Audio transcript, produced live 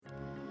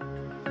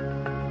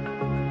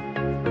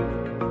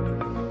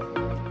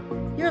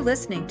You're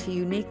listening to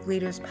Unique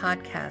Leaders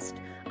Podcast.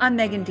 I'm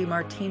Megan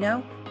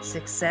DiMartino.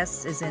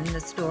 Success is in the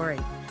story.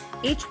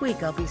 Each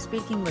week I'll be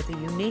speaking with a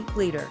unique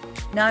leader,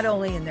 not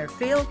only in their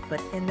field, but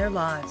in their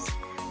lives.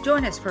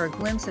 Join us for a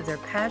glimpse of their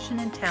passion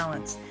and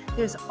talents.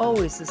 There's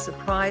always a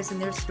surprise in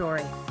their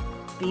story.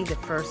 Be the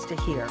first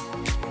to hear.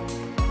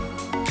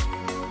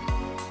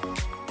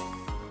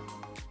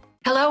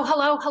 Hello,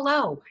 hello,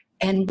 hello,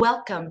 and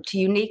welcome to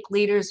Unique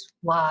Leaders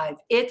Live.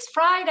 It's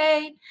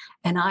Friday,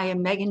 and I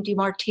am Megan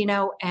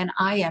DiMartino, and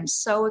I am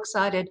so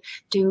excited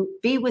to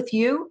be with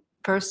you,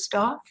 first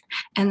off,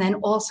 and then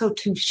also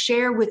to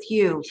share with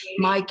you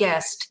my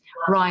guest,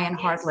 Ryan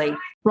Hartley.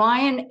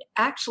 Ryan,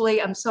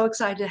 actually, I'm so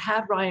excited to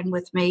have Ryan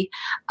with me.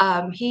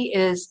 He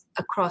is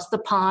across the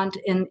pond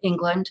in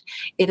England.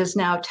 It is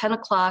now 10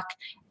 o'clock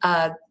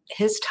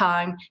his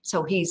time,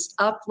 so he's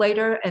up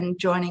later and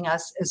joining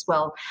us as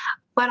well.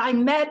 But I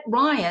met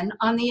Ryan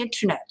on the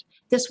internet.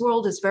 This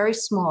world is very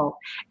small,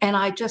 and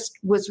I just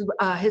was,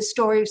 his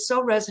story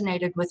so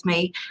resonated with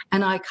me,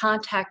 and I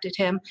contacted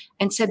him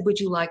and said, would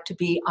you like to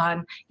be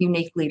on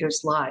Unique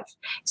Leaders Live?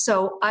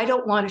 So I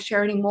don't want to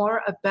share any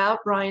more about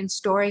Ryan's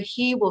story.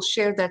 He will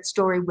share that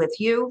story with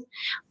you,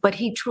 but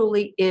he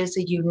truly is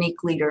a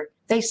unique leader.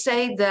 They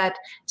say that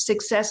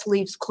success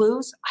leaves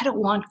clues. I don't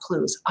want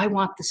clues. I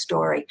want the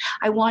story.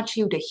 I want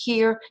you to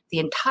hear the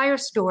entire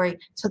story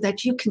so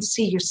that you can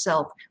see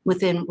yourself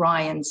within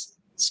Ryan's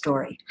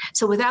story.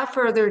 So without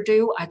further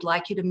ado, I'd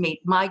like you to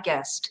meet my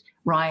guest,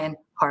 Ryan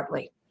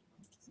Hartley.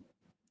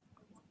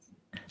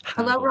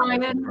 Hello,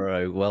 Ryan.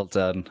 Bro, well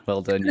done.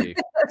 Well done, you.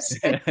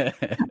 I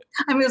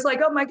was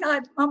like, oh my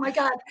God.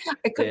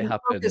 I couldn't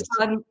focus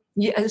on,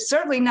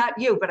 certainly not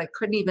you, but I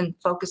couldn't even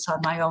focus on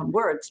my own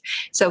words.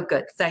 So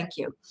good. Thank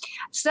you.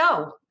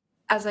 So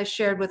as I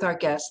shared with our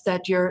guests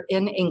that you're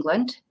in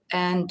England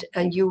and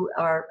you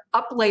are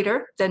up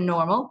later than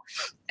normal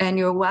and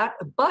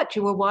but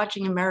you were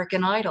watching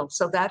American Idol.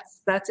 So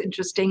that's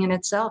interesting in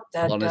itself.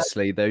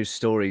 Honestly, those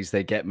stories,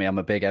 they get me. I'm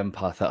a big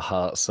empath at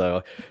heart. So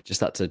I just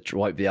had to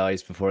wipe the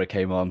eyes before I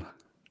came on.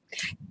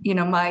 You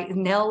know, my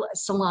nail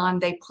salon,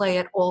 they play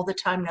it all the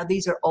time. Now,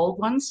 these are old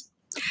ones,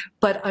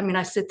 but I mean,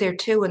 I sit there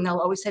too, and they'll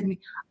always say to me,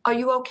 are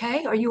you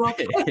okay? Are you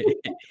okay?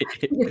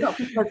 You know,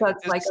 because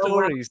that's like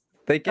stories,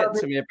 they get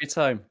to me every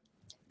time.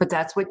 But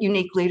that's what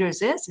Unique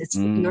Leaders is. It's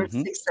your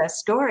success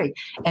story.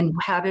 And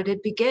how did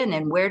it begin?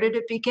 And where did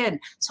it begin?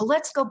 So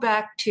let's go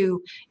back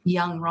to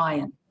young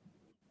Ryan.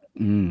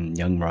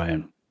 Young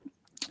Ryan.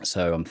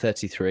 So I'm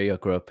 33. I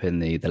grew up in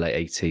the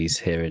late 80s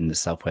here in the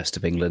southwest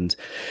of England.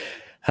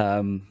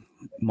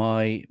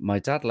 My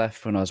dad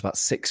left when I was about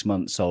 6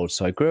 months old.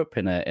 So I grew up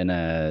in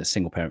a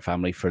single parent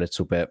family for a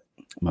little bit.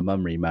 My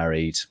mum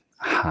remarried,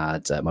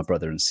 had my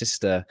brother and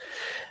sister.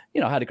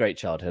 You know, I had a great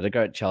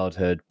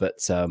childhood,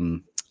 but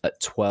at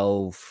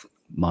 12,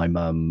 my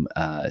mum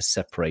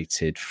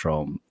separated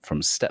from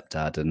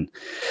stepdad, and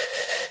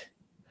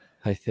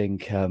I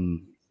think that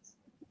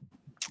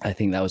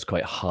was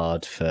quite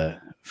hard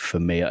for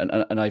me.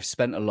 And I've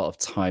spent a lot of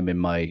time in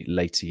my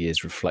later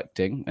years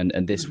reflecting,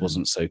 and this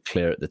wasn't so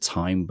clear at the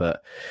time,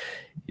 but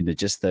you know,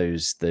 just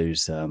those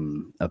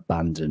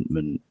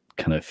abandonment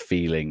kind of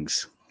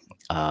feelings.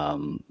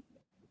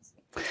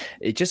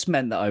 It just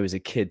meant that I was a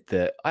kid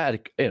that I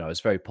was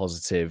very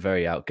positive,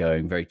 very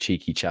outgoing, very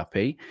cheeky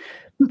chappy,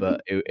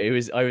 but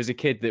I was a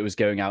kid that was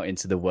going out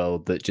into the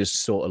world that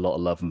just sought a lot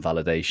of love and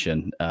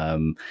validation.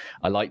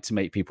 I like to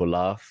make people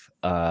laugh.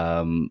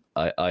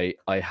 I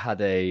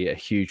had a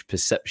huge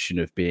perception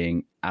of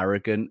being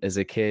arrogant as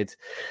a kid.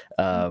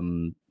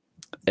 And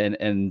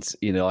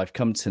you know, I've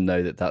come to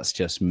know that that's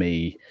just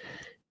me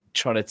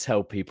trying to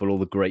tell people all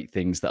the great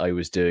things that I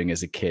was doing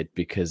as a kid,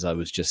 because I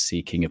was just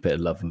seeking a bit of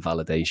love and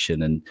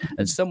validation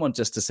and someone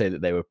just to say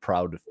that they were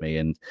proud of me.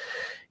 And,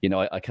 you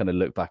know, I kind of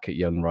look back at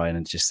young Ryan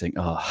and just think,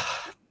 oh,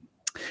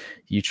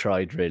 you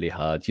tried really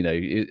hard. You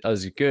know, I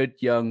was a good,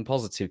 young,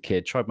 positive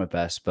kid, tried my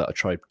best, but I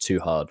tried too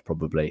hard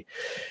probably.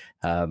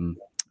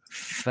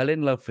 Fell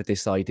in love with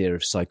this idea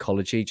of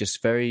psychology,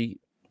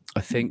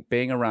 I think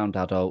being around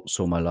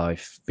adults all my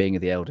life, being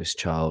the eldest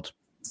child,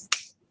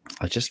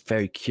 I was just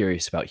very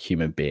curious about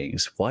human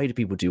beings. Why do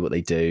people do what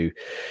they do?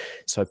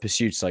 So I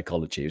pursued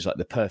psychology. It was like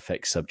the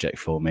perfect subject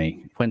for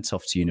me. Went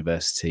off to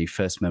university,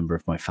 first member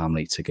of my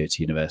family to go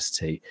to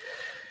university.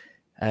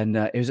 And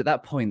it was at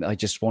that point that I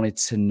just wanted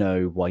to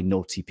know why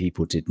naughty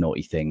people did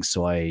naughty things.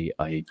 So I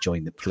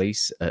joined the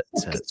police at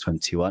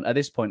 21. At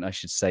this point, I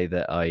should say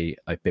that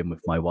I've been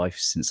with my wife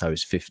since I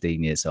was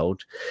 15 years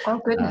old.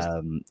 Oh, goodness.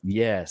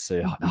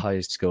 So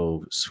high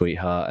school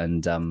sweetheart.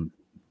 And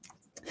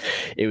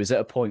it was at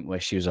a point where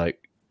she was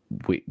like,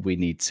 we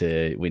need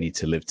to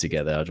live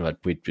together.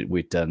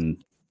 We'd done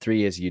 3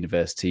 years of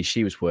university.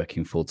 She was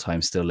working full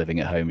time, still living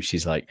at home.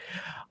 She's like,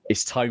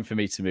 it's time for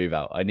me to move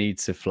out. I need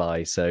to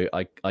fly. So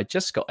I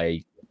just got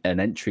an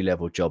entry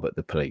level job at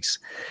the police,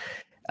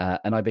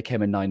 and I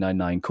became a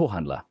 999 call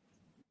handler,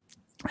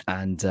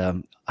 and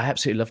I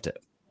absolutely loved it.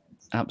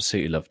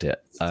 Absolutely loved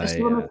it. Just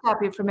let me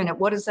stop you for a minute.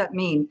 What does that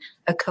mean?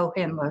 A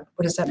co-handler.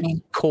 What does that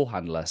mean? Call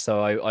handler.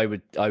 So I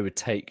would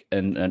take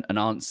an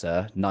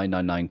answer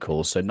 999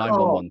 calls, so Oh,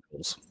 911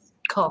 calls.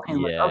 call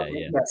handler. Yeah, Okay,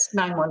 yeah. yes,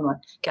 911.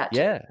 Gotcha.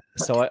 Yeah.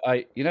 So I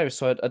I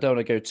don't want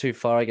to go too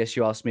far. I guess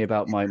you asked me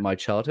about my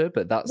childhood,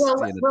 but that's Well,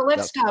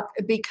 let's stop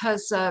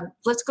because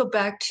let's go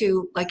back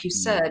to, like you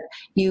said,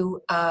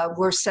 you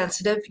were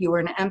sensitive, you were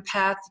an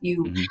empath,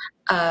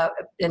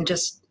 and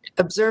just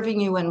observing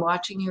you and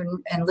watching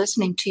you and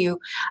listening to you,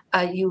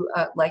 you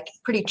like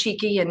pretty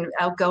cheeky and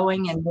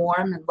outgoing and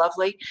warm and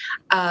lovely.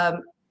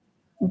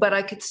 But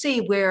I could see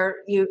where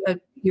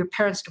your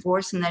parents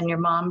divorced and then your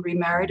mom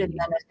remarried and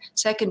then a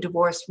second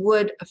divorce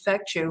would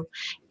affect you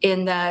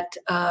in that,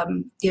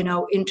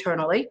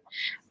 internally.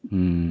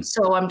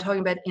 So I'm talking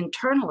about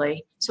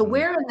internally. So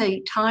where in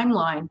the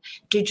timeline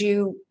did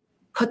you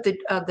put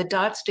the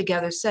dots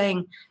together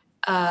saying,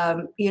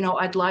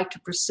 I'd like to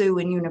pursue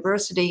in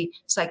university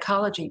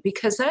psychology?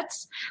 Because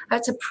that's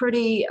a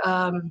pretty,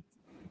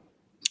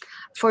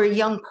 for a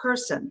young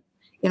person,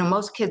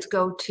 most kids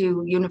go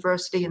to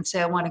university and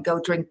say, I want to go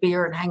drink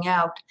beer and hang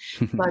out.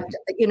 But,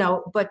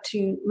 but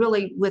to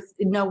really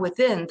know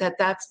within that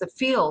that's the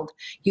field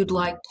you'd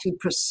like to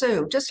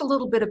pursue. Just a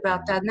little bit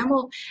about that. And then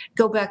we'll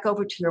go back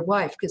over to your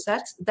wife, because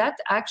that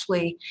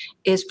actually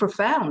is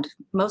profound.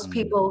 Most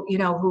people,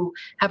 who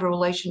have a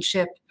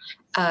relationship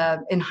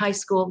in high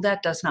school,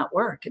 that does not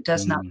work. It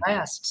does not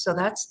last. So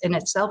that's in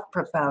itself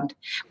profound.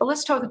 But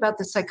let's talk about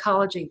the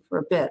psychology for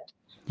a bit.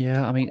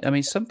 Yeah, I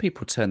mean, some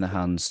people turn their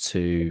hands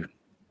to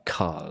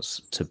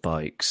cars, to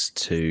bikes,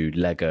 to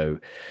Lego.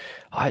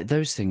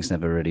 Those things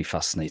never really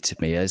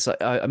fascinated me.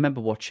 I remember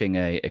watching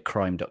a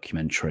crime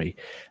documentary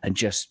and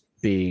just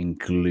being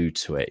glued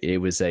to it. It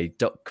was a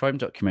crime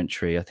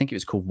documentary. I think it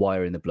was called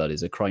Wire in the Blood.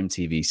 It's a crime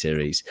TV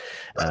series,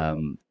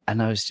 and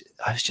I was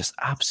just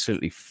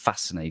absolutely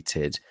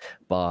fascinated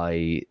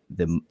by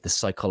the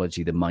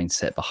psychology, the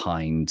mindset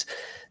behind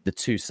the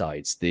two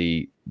sides,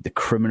 the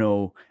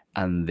criminal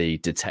and the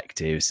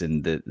detectives,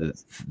 and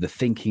the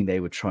thinking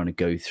they were trying to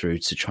go through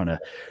to trying to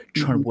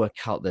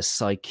work out the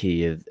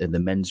psyche of the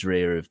mens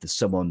rea of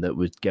someone that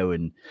would go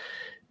and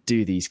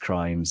do these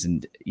crimes.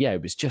 And yeah, I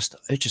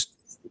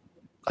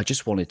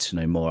just wanted to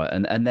know more,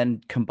 and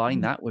then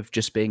combine that with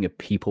just being a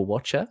people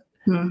watcher.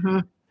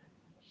 I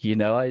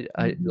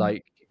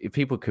like,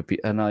 people could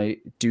be, and I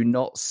do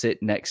not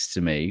sit next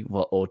to me,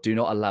 or do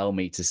not allow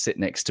me to sit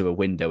next to a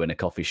window in a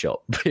coffee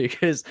shop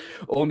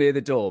or near the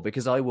door,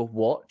 because I will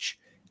watch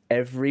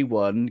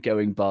everyone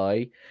going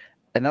by,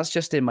 and that's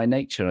just in my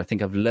nature. And I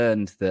think I've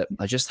learned that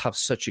I just have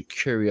such a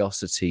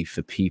curiosity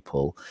for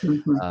people,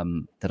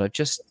 that I've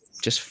just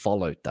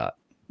followed that.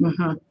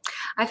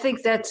 I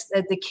think that's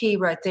the key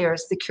right there,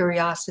 is the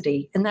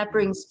curiosity, and that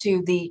brings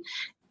to the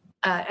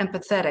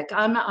empathetic.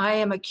 I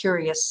am a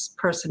curious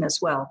person as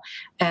well,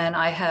 and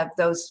I have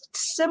those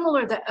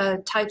similar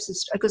types of,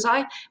 because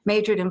I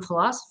majored in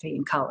philosophy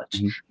in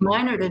college,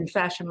 minored in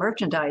fashion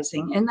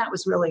merchandising, and that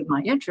was really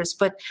my interest.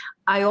 But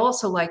I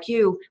also, like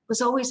you, was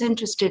always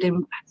interested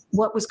in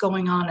what was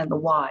going on and the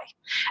why,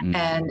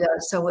 and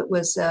so it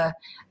was. I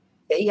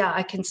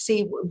can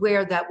see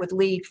where that would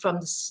lead from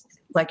this,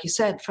 like you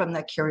said, from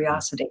that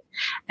curiosity,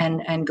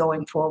 and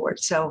going forward.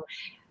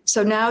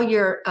 So now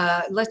you're,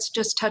 let's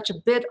just touch a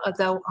bit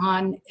though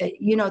on,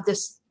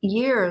 this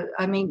year,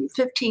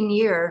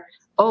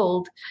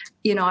 15-year-old,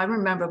 I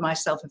remember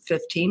myself at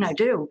 15, I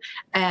do.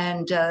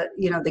 And,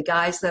 the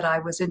guys that I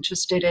was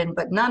interested in,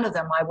 but none of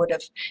them I would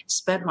have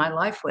spent my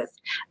life with.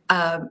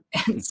 And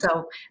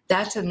so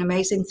that's an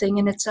amazing thing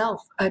in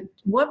itself.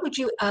 What would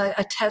you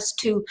attest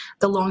to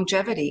the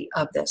longevity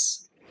of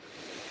this?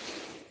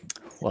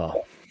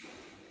 Well,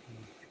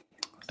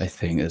 I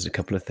think there's a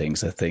couple of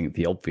things. I think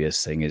the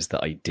obvious thing is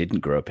that I didn't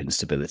grow up in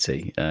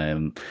stability.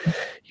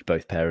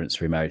 Both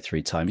parents remarried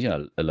 3 times.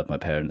 I love my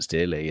parents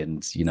dearly,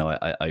 and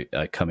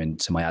I come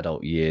into my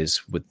adult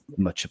years with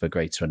much of a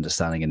greater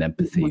understanding and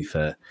empathy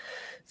for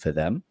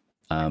them.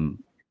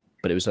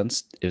 But it was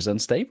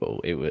unstable.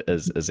 It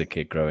was as a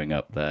kid growing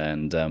up there,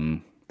 and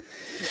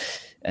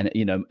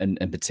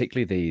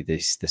particularly the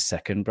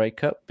second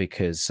breakup,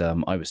 because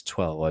I was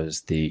 12. I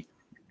was the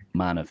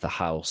man of the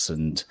house,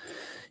 and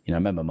I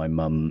remember my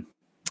mum,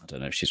 I don't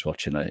know if she's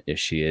watching, if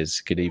she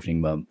is, good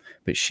evening, Mum,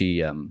 but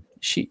she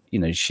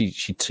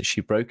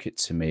broke it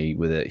to me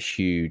with a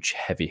huge,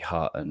 heavy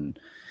heart and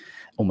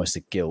almost a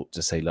guilt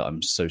to say, look,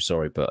 I'm so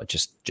sorry, but I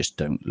just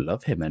don't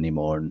love him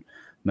anymore. And I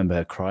remember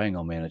her crying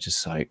on me, and I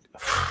just that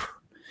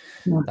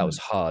was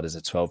hard as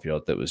a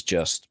 12-year-old. That was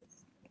just,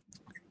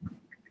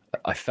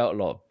 I felt a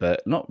lot of,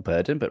 not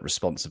burden, but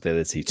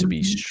responsibility to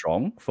be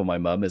strong for my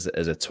mum as a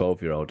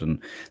 12-year-old.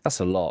 And that's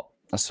a lot.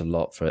 That's a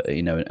lot for,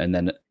 and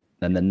then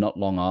not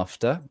long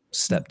after,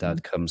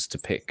 stepdad comes to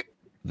pick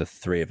the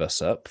 3 of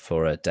us up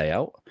for a day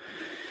out.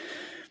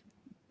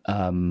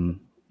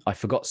 I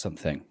forgot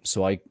something.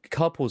 So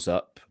car pulls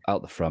up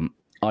out the front.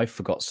 I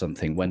forgot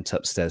something, went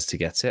upstairs to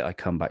get it. I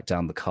come back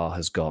down, the car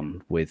has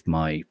gone with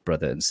my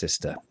brother and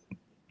sister.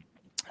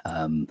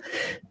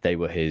 They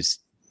were his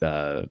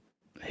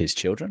his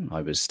children.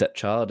 I was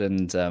stepchild,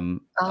 and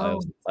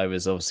I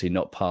was obviously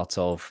not part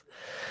of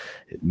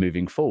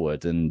moving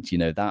forward. And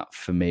that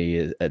for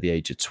me at the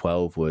age of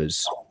 12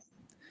 was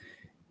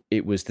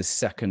the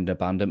second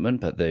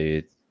abandonment, but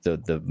the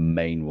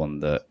main one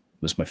that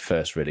was my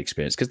first real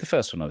experience, because the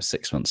first one I was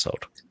 6 months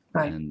old,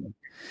 right? And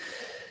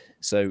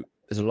so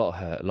there's a lot of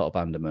hurt, a lot of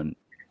abandonment,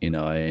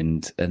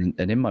 and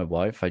in my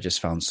wife, I just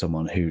found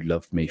someone who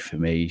loved me for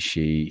me.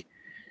 She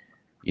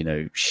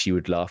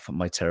would laugh at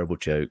my terrible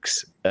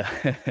jokes,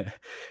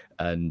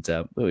 and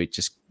it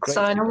just great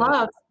sign of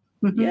love.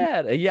 Mm-hmm.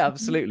 Yeah,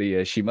 absolutely.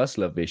 Yeah, she must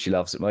love me. She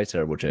laughs at my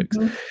terrible jokes,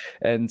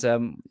 and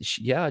I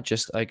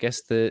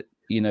guess that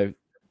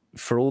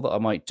for all that I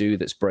might do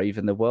that's brave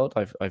in the world,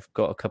 I've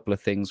got a couple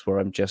of things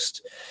where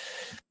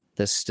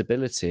there's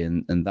stability,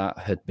 and that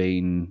had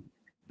been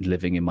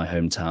living in my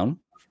hometown.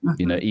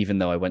 Even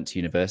though I went to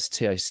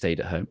university, I stayed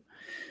at home.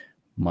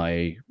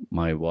 My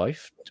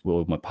wife,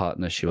 well, my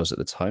partner, she was at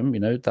the time,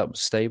 that was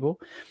stable.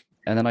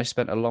 And then I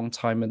spent a long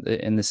time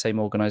in the same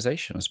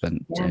organization. I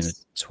spent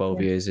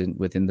 12 years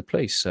within the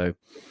police. So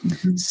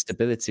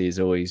stability has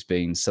always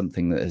been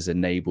something that has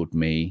enabled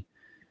me.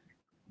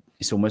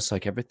 It's almost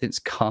like everything's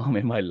calm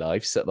in my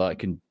life so that I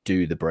can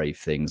do the brave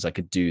things. I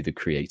could do the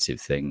creative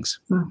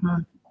things.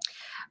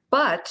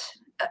 But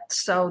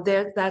so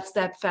that's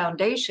that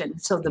foundation.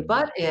 So the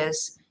but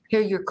is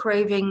here you're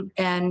craving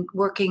and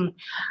working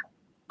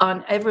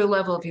on every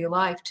level of your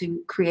life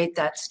to create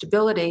that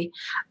stability.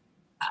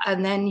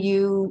 And then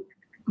you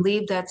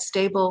leave that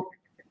stable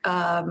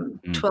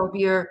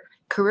 12-year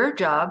career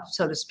job,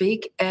 so to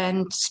speak,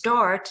 and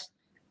start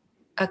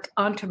an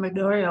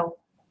entrepreneurial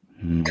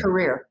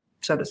career,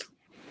 so to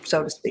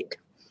speak.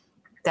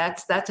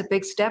 That's a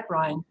big step,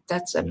 Ryan.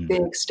 That's a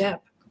big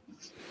step.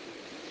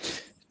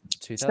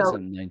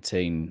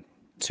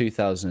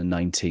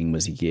 2019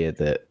 was a year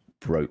that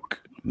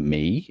broke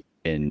me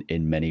in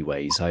many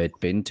ways. I had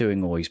been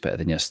doing Always Better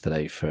Than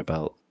Yesterday for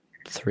about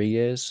 3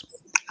 years.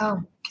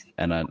 Oh.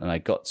 And I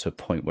got to a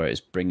point where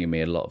it's bringing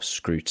me a lot of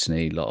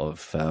scrutiny, a lot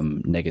of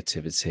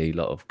negativity, a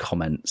lot of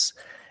comments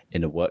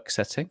in a work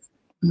setting.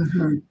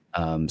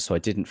 So I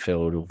didn't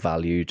feel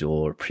valued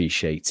or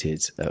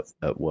appreciated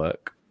at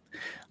work.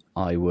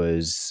 I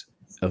was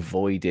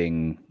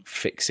avoiding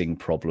fixing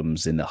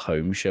problems in the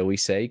home, shall we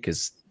say,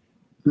 because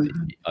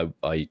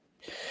I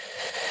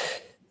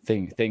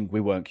think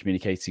we weren't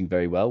communicating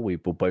very well. We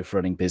were both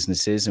running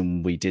businesses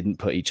and we didn't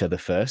put each other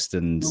first.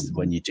 And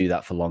when you do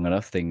that for long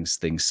enough, things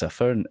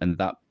suffer. And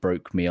that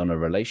broke me on a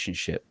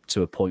relationship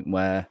to a point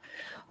where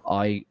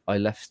I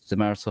left the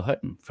marital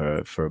home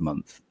for a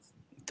month.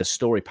 The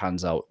story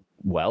pans out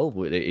well.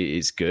 It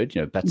is good,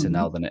 better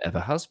now than it ever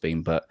has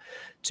been. But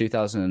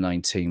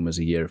 2019 was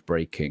a year of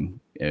breaking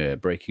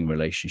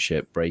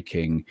relationship,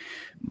 breaking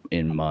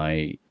in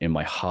my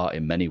heart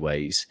in many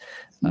ways.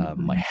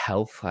 My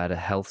health, I had a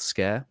health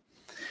scare.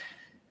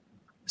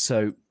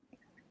 So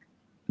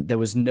there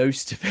was no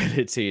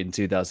stability in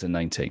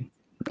 2019,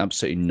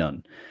 absolutely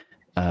none.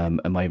 And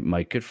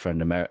my good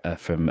friend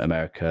from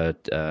America,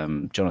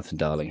 Jonathan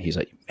Darling, he's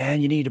like,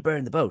 man, you need to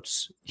burn the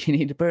boats. You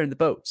need to burn the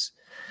boats.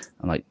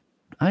 I'm like,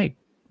 I'm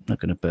not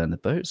going to burn the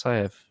boats. I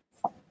have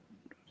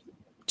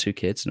 2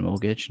 kids and a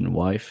mortgage and a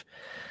wife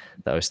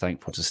that I was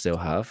thankful to still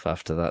have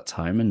after that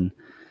time.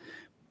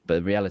 But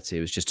in reality,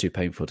 it was just too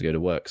painful to go to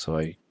work. So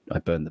I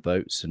burned the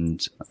boats,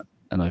 and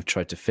I've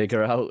tried to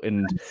figure out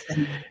and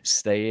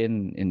stay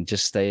in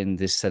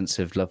this sense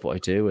of love what I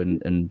do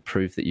and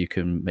prove that you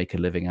can make a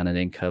living and an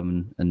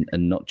income and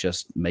not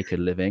just make a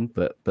living,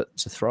 but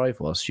to thrive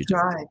whilst you do.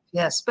 Thrive,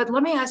 yes. But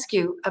let me ask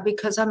you,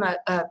 because I'm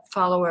a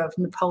follower of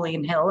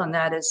Napoleon Hill, and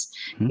that is,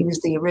 he was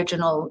the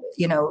original,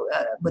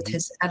 with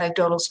his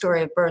anecdotal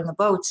story of Burn the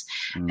Boats.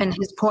 And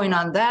his point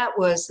on that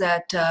was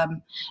that,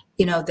 the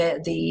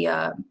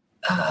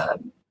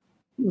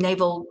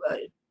naval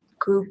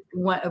group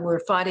were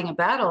fighting a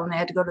battle, and they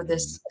had to go to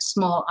this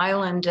small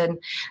island, and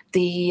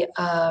the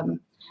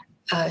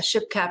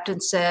ship captain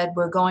said,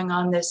 we're going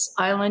on this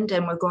island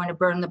and we're going to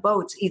burn the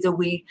boats. Either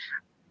we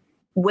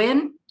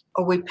win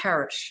or we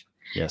perish.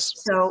 Yes.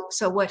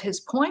 So what his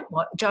point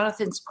was,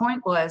 Jonathan's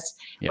point was,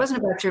 it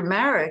wasn't about your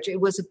marriage. It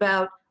was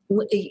about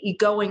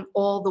going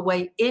all the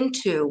way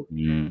into,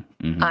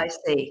 I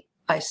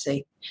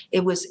see.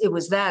 It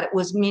was that. It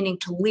was meaning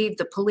to leave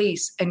the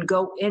police and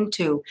go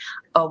into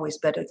Always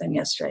Better Than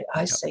Yesterday.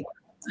 I see.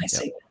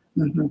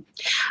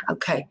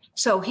 Okay.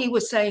 So he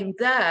was saying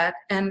that,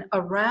 and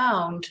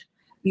around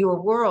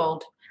your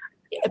world,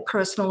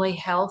 personally,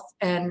 health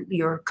and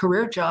your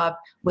career job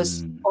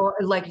was,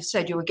 like you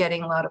said, you were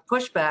getting a lot of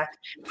pushback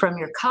from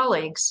your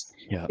colleagues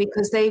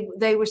because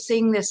they were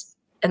seeing this,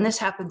 and this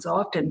happens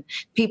often.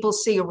 People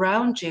see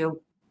around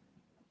you.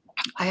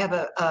 I have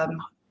a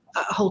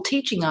whole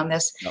teaching on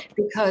this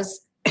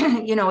because,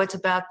 it's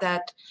about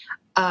that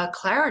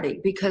clarity,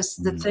 because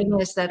the thing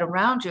is that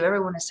around you,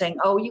 everyone is saying,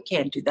 oh, you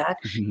can't do that.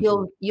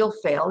 You'll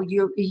fail.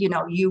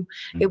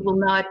 It will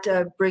not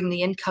bring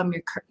the income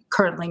you're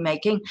currently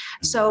making.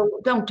 So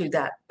don't do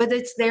that. But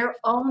it's their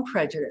own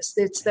prejudice.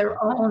 It's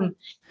their own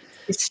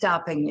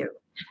stopping you.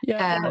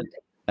 Yeah.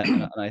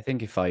 And I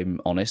think if I'm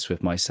honest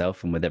with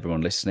myself and with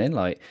everyone listening,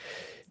 like,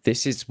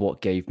 this is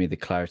what gave me the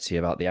clarity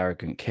about the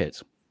arrogant kid,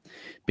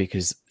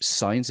 because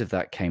signs of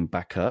that came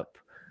back up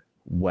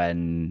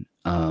when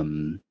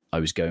I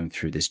was going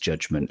through this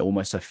judgment.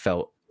 Almost I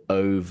felt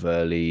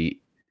overly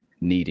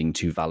needing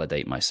to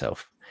validate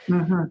myself.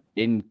 Mm-hmm.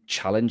 In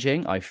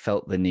challenging, I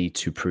felt the need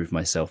to prove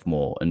myself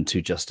more and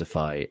to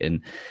justify.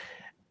 And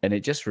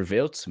it just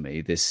revealed to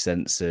me this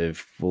sense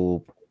of,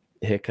 well,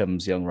 here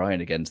comes young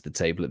Ryan again to the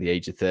table at the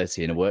age of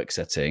 30 in a work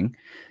setting,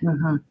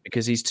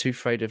 because he's too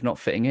afraid of not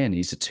fitting in.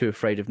 He's too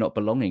afraid of not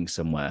belonging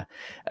somewhere.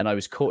 And I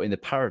was caught in the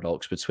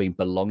paradox between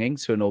belonging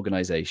to an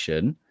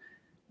organization,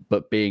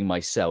 but being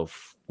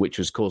myself, which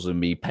was causing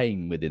me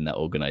pain within that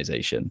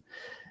organization.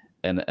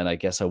 And I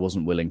guess I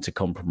wasn't willing to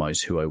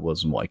compromise who I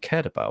was and what I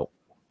cared about.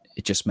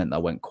 It just meant I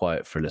went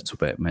quiet for a little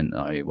bit. It meant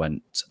I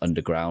went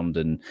underground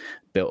and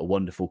built a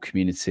wonderful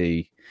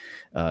community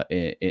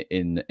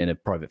in a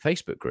private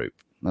Facebook group.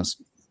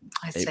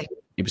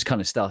 It was kind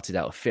of started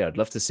out of fear. I'd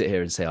love to sit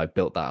here and say I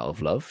built that out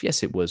of love.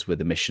 Yes, it was with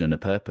a mission and a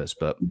purpose,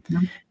 but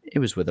it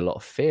was with a lot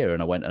of fear.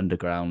 And I went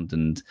underground,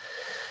 and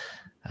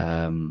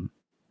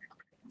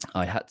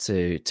I had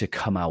to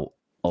come out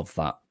of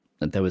that.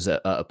 And there was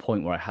a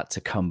point where I had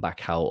to come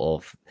back out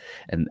of,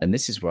 and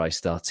this is where I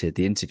started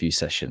the interview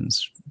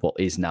sessions, what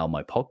is now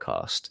my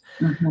podcast.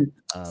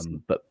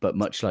 But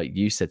much like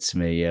you said to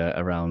me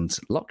around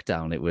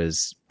lockdown, it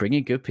was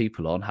bringing good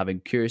people on,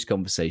 having curious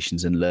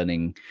conversations, and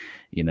learning,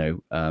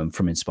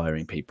 from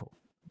inspiring people.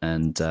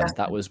 And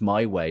that was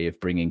my way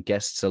of bringing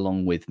guests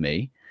along with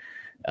me.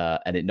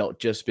 And it not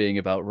just being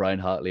about Ryan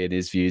Hartley and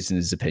his views and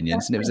his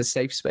opinions. And it was a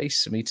safe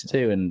space for me to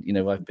do. And,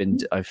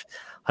 I've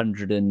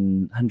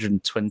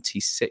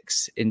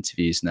 126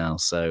 interviews now.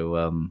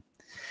 So,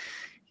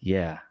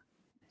 yeah.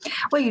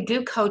 Well, you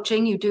do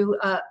coaching, you do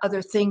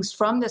other things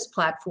from this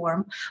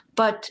platform,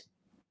 but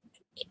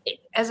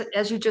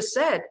as you just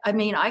said, I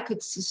mean, I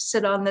could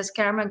sit on this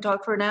camera and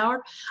talk for an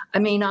hour. I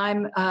mean,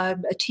 I'm a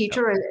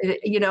teacher,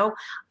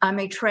 I'm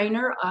a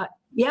trainer.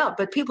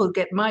 But people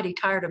get mighty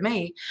tired of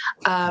me,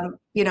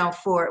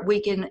 for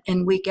week in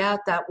and week out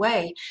that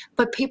way.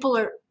 But people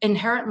are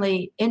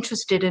inherently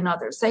interested in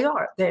others.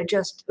 They're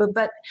just, but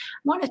I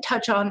want to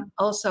touch on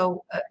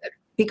also,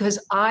 because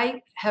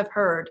I have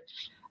heard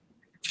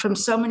from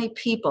so many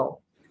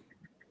people,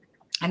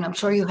 and I'm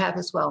sure you have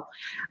as well,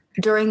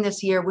 during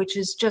this year, which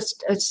is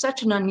just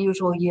such an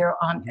unusual year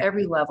on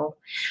every level.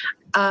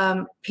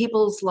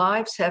 People's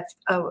lives have,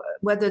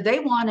 whether they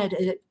wanted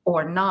it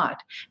or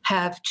not,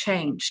 have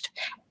changed.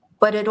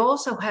 But it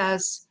also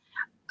has,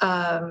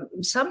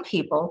 some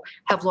people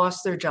have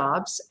lost their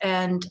jobs.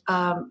 But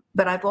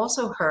I've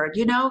also heard,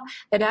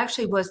 it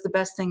actually was the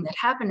best thing that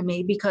happened to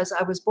me, because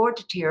I was bored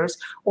to tears,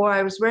 or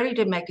I was ready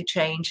to make a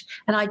change,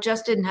 and I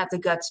just didn't have the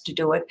guts to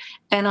do it.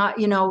 And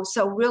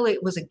so really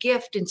it was a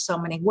gift in so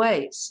many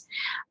ways.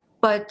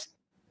 But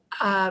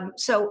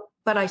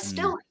but I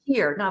still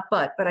hear,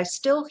 but I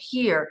still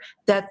hear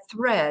that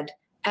thread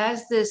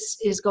as this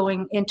is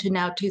going into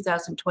now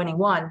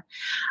 2021.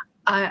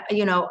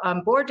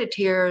 I'm bored to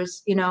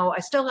tears. I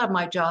still have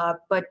my job,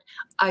 but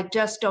I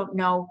just don't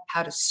know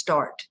how to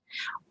start.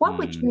 What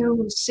would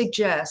you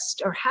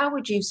suggest, or how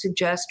would you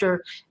suggest,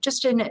 or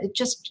just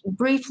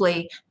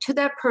briefly, to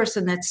that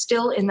person that's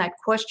still in that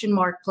question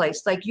mark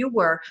place, like you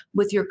were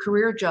with your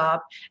career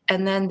job,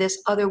 and then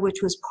this other,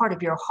 which was part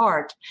of your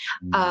heart?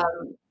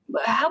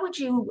 How would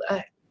you?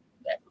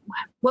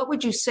 What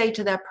would you say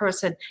to that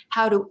person?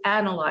 How to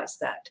analyze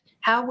that?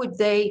 How would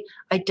they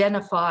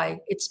identify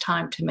it's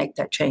time to make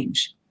that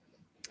change?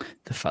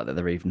 The fact that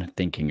they're even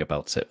thinking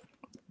about it.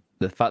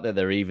 The fact that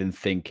they're even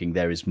thinking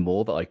there is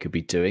more that I could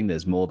be doing,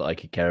 there's more that I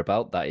could care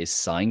about, that is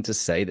sign to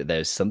say that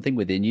there's something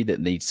within you that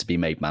needs to be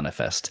made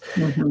manifest.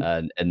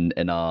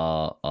 And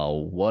our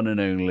one and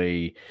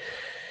only,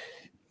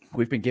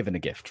 we've been given a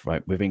gift,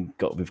 right? We've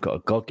got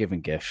a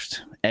God-given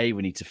gift. We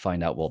need to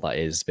find out what that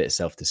is, a bit of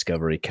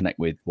self-discovery, connect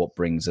with what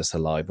brings us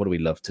alive. What do we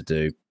love to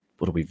do?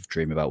 What do we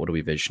dream about? What do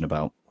we vision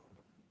about?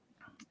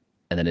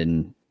 And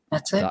then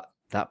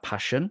that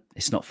passion,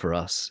 it's not for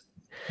us.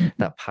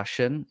 That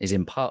passion is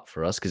in part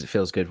for us because it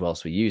feels good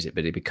whilst we use it,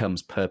 but it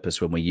becomes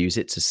purpose when we use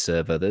it to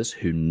serve others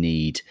who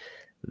need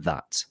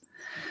that.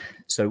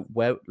 So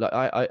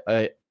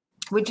I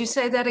would you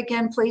say that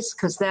again, please?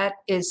 Because that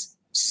is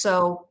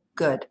so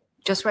good.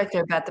 Just right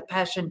there about the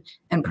passion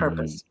and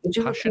purpose.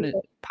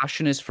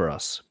 Passion is for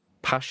us.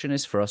 Passion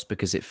is for us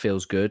because it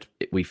feels good.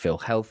 We feel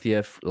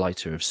healthier,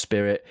 lighter of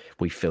spirit.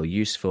 We feel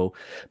useful.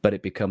 But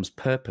it becomes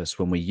purpose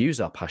when we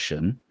use our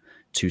passion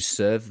to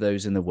serve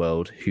those in the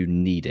world who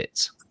need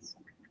it.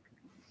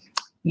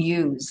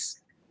 Use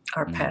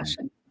our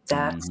passion.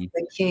 That's the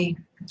key.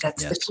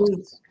 That's the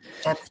key.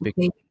 That's the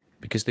key.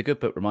 Because the good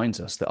book reminds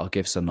us that our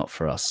gifts are not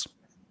for us.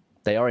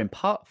 They are in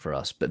part for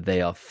us, but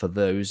they are for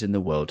those in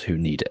the world who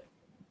need it.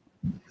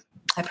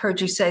 I've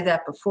heard you say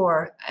that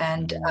before,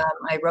 and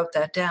I wrote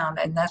that down,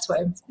 and that's why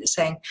I'm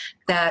saying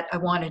that I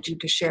wanted you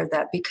to share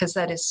that, because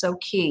that is so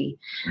key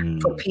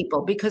for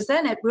people, because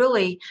then it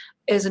really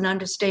is an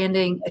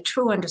understanding, a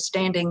true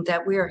understanding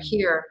that we are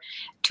here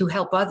to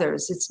help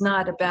others. It's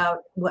not about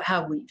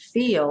how we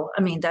feel.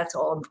 I mean, that's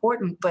all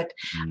important, but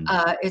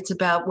it's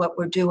about what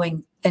we're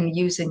doing and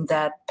using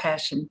that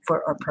passion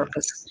for our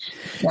purpose.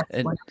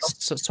 And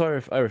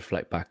so I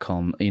reflect back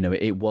on,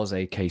 it was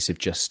a case of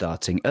just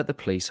starting. At the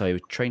police, I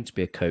was trained to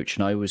be a coach,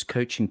 and I was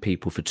coaching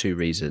people for two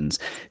reasons.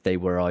 They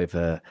were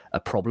either a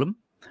problem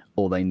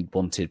or they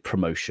wanted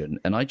promotion.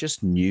 And I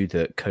just knew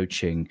that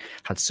coaching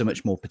had so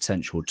much more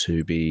potential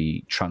to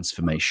be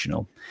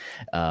transformational.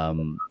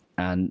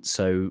 And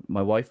so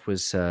my wife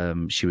was,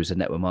 she was a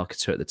network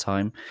marketer at the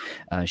time.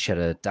 She had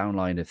a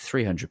downline of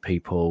 300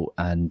 people.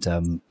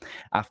 And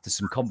after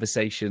some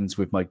conversations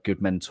with my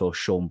good mentor,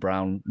 Sean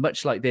Brown,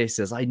 much like this,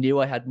 as I knew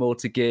I had more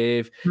to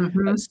give,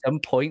 at some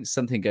point,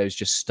 something goes,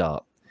 just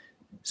start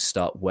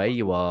where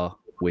you are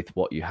with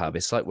what you have.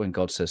 It's like when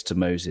God says to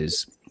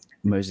Moses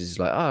is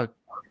like, oh,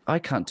 I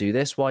can't do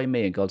this. Why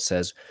me? And God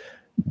says,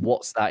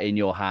 what's that in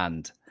your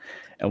hand?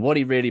 And what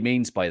he really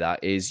means by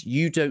that is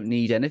you don't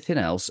need anything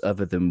else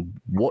other than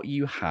what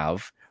you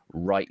have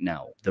right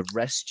now. The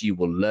rest you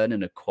will learn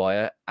and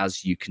acquire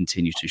as you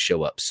continue to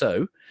show up.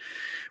 So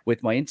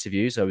with my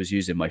interviews, I was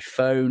using my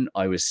phone.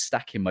 I was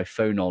stacking my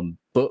phone on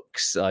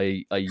books.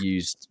 I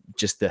used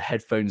just the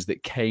headphones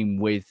that came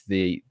with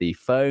the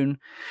phone,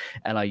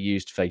 and I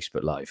used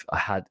Facebook Live.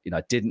 I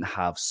didn't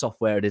have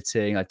software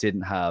editing. I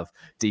didn't have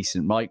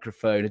decent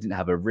microphone. I didn't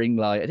have a ring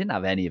light. I didn't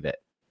have any of it.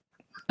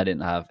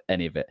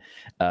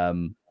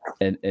 And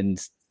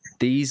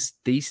these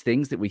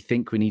things that we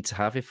think we need to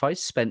have, if I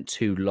spent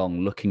too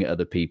long looking at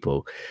other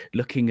people,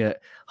 looking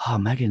at,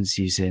 Megan's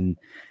using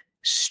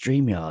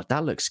StreamYard,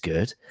 that looks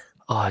good.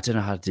 I don't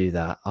know how to do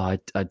that.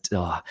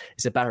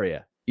 It's a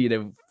barrier.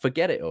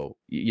 Forget it all.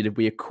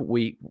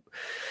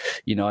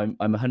 I'm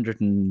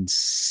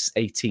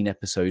 118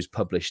 episodes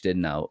published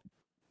in now,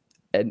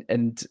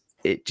 and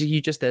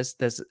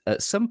there's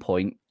at some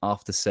point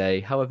after,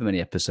 say, however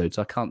many episodes,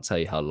 I can't tell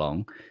you how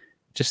long,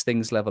 just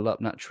things level up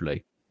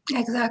naturally.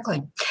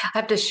 Exactly. I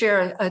have to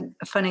share a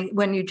funny,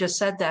 when you just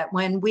said that,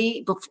 when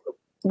we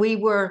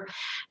were,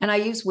 and I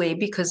use we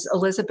because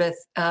Elizabeth,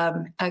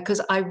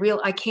 because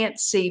I can't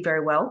see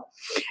very well,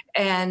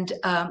 and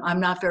I'm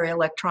not very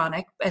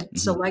electronic, and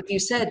so like you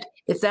said,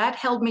 if that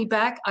held me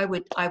back, I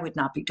would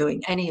not be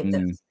doing any of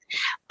this.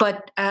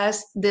 But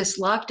as this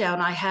lockdown,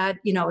 I had,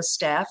 a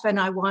staff, and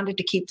I wanted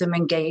to keep them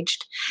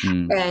engaged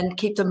and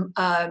keep them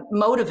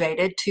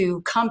motivated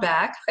to come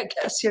back, I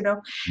guess,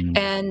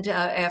 and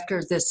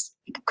after this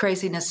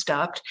craziness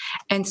stopped.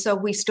 And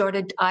so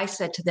I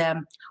said to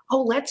them,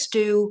 let's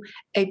do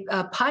a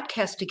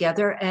podcast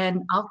together,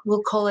 and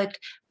we'll call it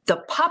the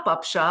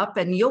pop-up shop,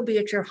 and you'll be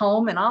at your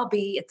home and I'll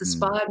be at the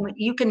spa, and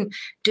you can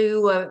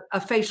do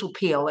a facial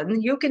peel,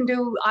 and you can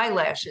do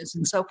eyelashes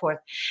and so forth,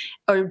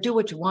 or do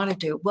what you want to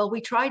do. Well, we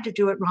tried to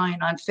do it,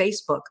 Ryan, on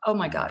Facebook. Oh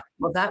my God.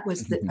 Well, that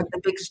was the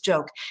biggest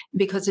joke,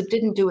 because it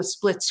didn't do a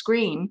split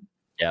screen.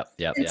 Yeah.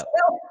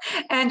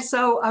 And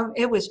so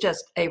it was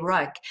just a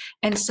wreck.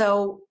 And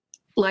so,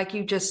 like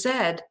you just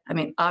said, I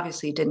mean,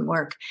 obviously it didn't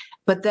work.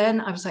 But then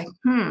I was like,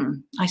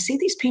 I see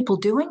these people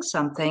doing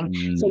something.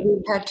 So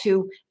we had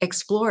to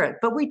explore it.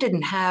 But we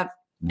didn't have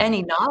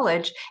any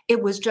knowledge.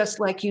 It was just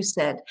like you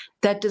said,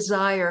 that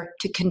desire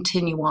to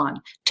continue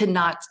on, to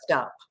not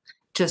stop,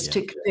 just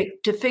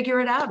to figure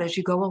it out as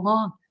you go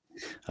along.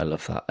 I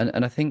love that.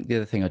 And I think the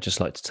other thing I'd just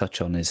like to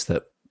touch on is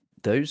that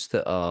those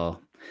that are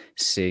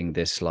seeing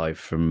this live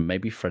from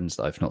maybe friends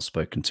that I've not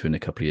spoken to in a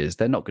couple of years,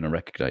 they're not going to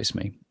recognize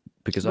me,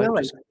 because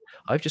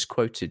I've just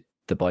quoted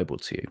the Bible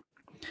to you.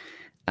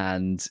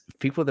 And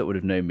people that would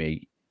have known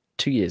me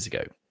 2 years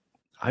ago,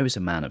 I was a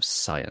man of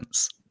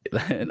science.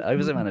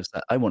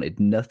 I wanted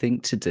nothing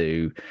to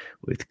do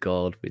with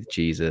God, with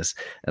Jesus.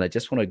 And I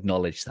just want to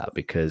acknowledge that,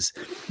 because,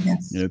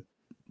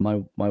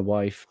 my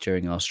wife,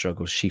 during our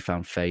struggles, she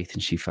found faith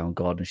and she found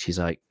God, and she's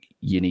like,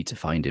 you need to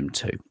find him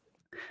too.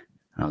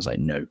 And I was like,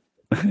 no,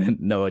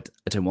 no, I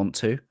don't want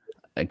to.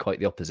 And quite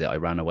the opposite, I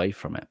ran away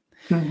from it.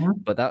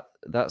 But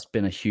that's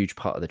been a huge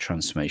part of the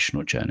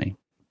transformational journey,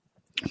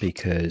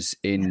 because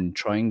in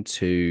trying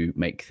to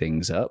make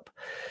things up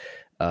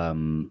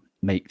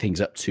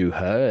to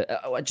her,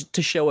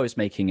 to show I was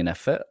making an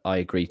effort, I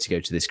agreed to go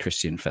to this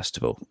Christian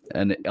festival.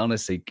 And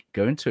honestly,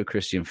 going to a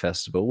Christian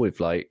festival with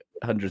like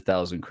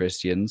 100,000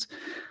 Christians,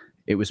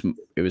 it was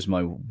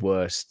my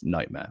worst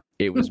nightmare.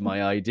 It was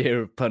my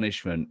idea of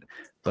punishment,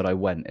 but I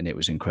went, and it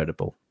was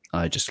incredible.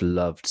 I just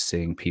loved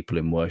seeing people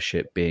in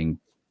worship being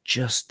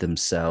just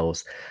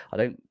themselves. I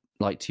don't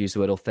like to use the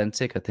word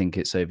authentic. I think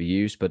it's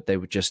overused, but they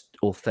were just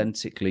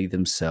authentically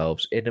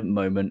themselves in a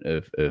moment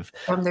of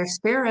from their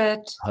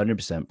spirit.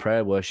 100%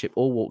 prayer, worship,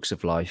 all walks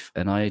of life.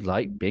 And I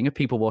like being a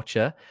people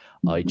watcher.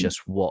 I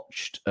just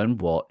watched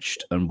and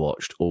watched and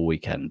watched all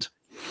weekend.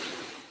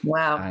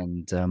 Wow.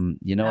 And,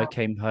 I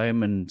came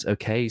home, and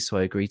so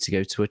I agreed to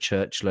go to a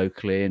church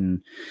locally,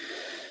 and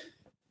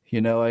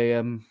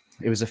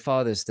It was a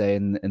Father's Day,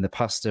 and the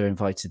pastor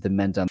invited the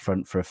men down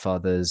front for a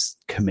father's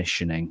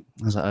commissioning.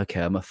 I was like,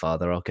 okay, I'm a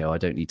father, I'll go. I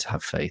don't need to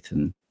have faith.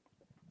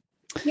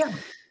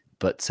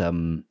 But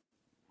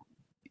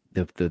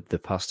the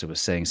pastor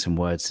was saying some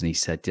words, and he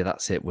said, yeah,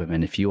 that's it,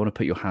 women. If you want to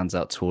put your hands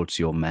out towards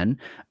your men,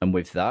 and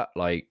with that,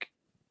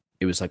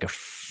 it was like a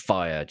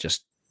fire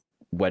just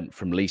went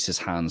from Lisa's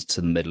hands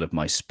to the middle of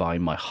my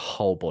spine. My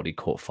whole body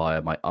caught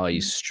fire. My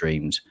eyes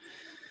streamed.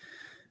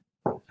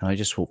 And I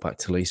just walked back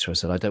to Lisa. I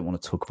said, I don't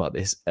want to talk about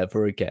this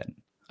ever again.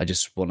 I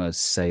just want to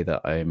say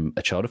that I'm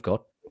a child of God,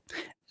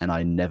 and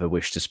I never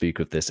wish to speak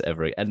of this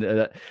ever.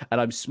 And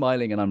I'm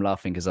smiling and I'm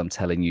laughing because I'm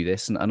telling you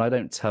this. And I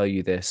don't tell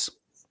you this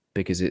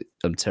because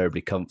I'm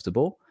terribly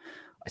comfortable.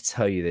 I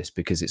tell you this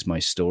because it's my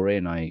story,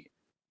 and I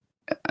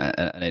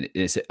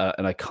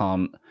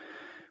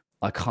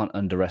can't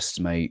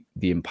underestimate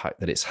the impact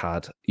that it's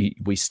had.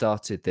 We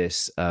started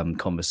this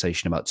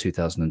conversation about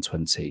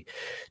 2020.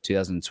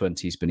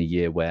 2020 has been a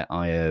year where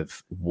I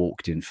have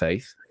walked in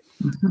faith.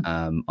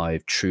 Mm-hmm.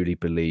 I've truly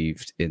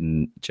believed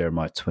in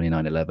Jeremiah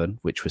 29:11,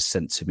 which was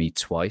sent to me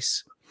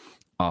twice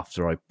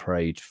after I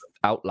prayed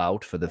out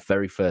loud for the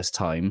very first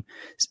time.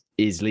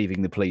 Is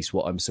leaving the police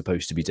what I'm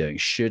supposed to be doing?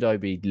 Should I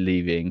be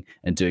leaving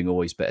and doing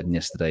Always Better Than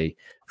Yesterday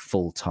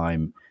full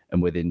time?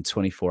 And within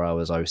 24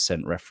 hours, I was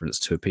sent reference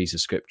to a piece of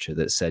scripture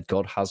that said,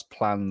 God has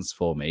plans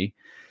for me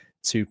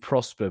to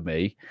prosper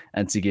me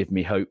and to give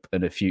me hope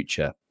and a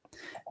future.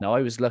 Now,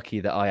 I was lucky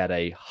that I had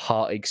a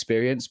heart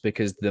experience,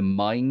 because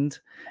the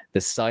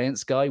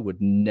science guy would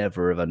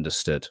never have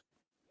understood.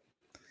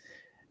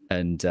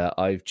 And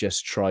I've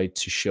just tried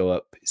to show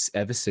up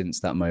ever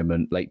since that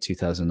moment, late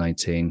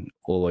 2019,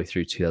 all the way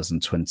through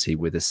 2020,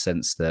 with a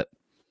sense that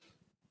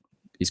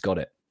he's got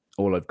it.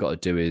 All I've got to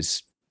do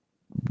is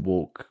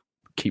walk,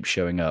 keep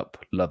showing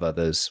up, love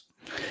others,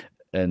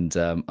 and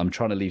I'm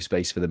trying to leave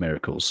space for the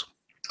miracles.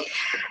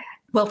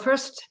 Well,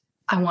 first,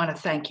 I want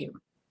to thank you.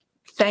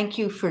 Thank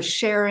you for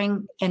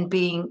sharing and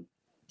being,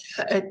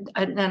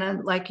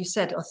 and like you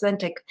said,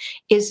 authentic,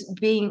 is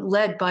being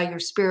led by your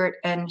spirit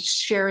and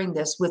sharing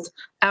this with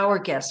our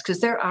guests,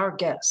 because they're our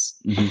guests.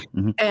 Mm-hmm,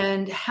 mm-hmm.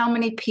 And how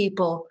many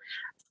people,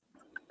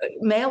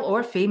 male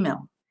or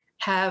female,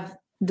 have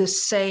the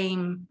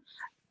same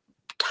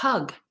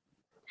tug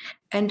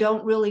and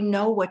don't really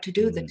know what to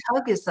do. Mm-hmm. The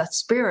tug is the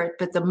spirit,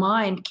 but the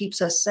mind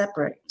keeps us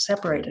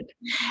separated.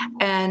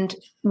 And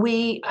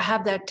we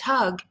have that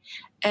tug,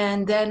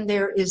 and then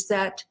there is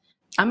that,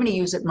 I'm going to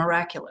use it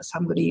miraculous.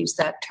 I'm going to use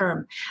that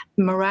term,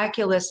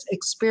 miraculous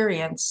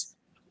experience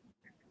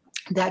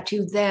that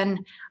you then,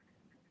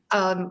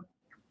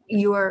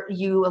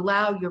 you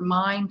allow your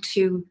mind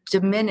to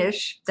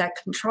diminish that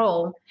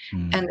control,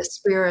 and the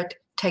spirit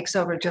takes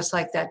over, just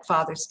like that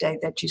Father's Day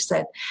that you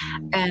said.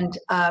 And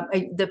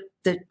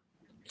the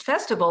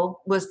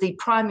festival was the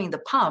priming the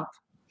pump.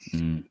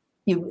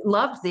 You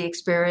loved the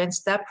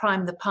experience, that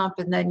primed the pump,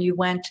 and then you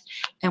went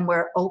and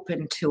were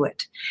open to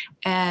it.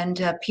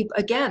 And people,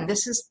 again,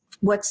 this is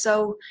what's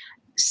so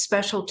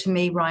special to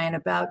me, Ryan,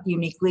 about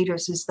Unique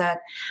Leaders, is that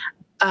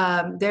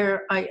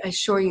I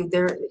assure you,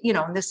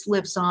 and this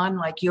lives on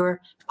like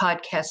your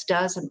podcast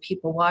does, and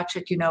people watch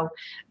it,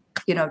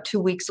 2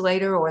 weeks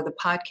later, or the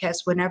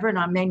podcast whenever, and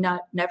I may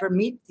never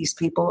meet these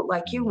people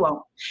like you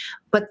won't,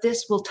 but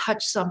this will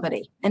touch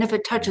somebody. And if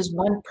it touches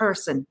one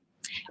person,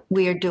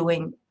 we are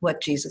doing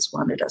what Jesus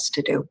wanted us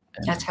to do.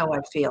 That's how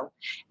I feel,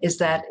 is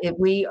that if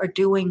we are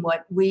doing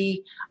what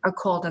we are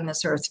called on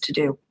this earth to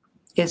do,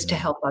 is to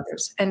help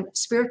others, and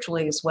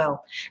spiritually as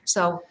well.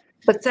 So,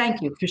 but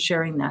thank you for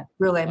sharing that.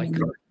 Really, I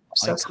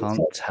can't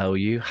tell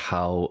you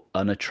how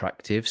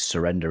unattractive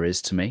surrender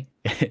is to me.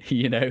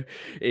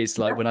 It's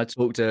like when I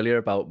talked earlier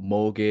about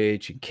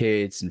mortgage and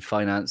kids and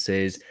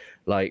finances,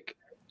 like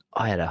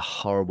I had a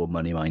horrible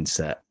money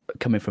mindset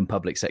coming from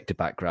public sector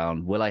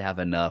background. Will I have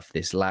enough?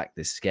 This lack,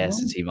 this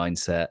scarcity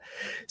mindset.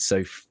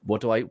 So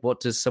what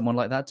does someone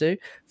like that do?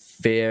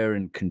 Fear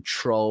and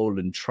control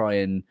and try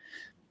and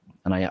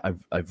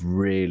I've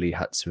really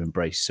had to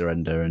embrace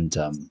surrender. And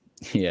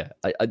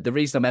the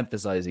reason I'm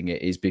emphasizing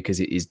it is because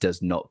it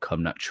does not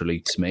come naturally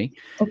to me.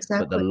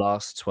 Exactly. But the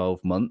last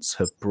 12 months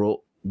have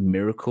brought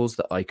miracles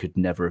that I could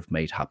never have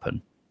made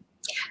happen.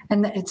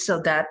 And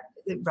so that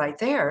right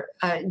there,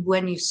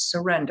 when you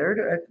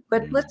surrendered,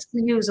 but let's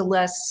use a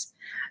less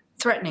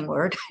threatening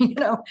word,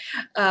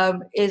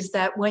 is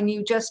that when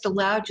you just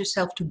allowed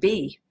yourself to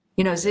be,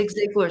 Zig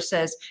Ziglar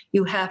says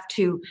you have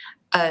to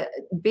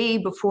be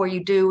before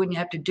you do, and you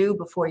have to do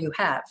before you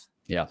have.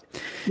 Yeah.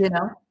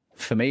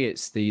 For me,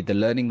 it's the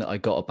learning that I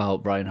got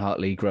about Brian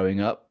Hartley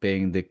growing up,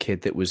 being the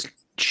kid that was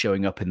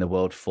showing up in the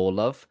world for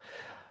love.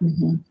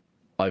 Mm-hmm.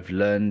 I've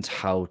learned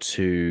how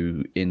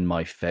to, in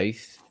my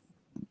faith,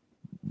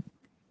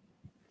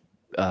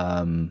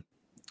 have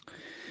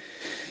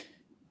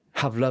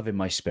love in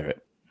my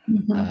spirit.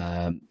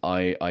 Mm-hmm.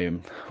 I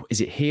am.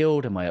 Is it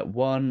healed? Am I at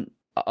one?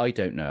 I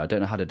don't know. I don't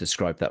know how to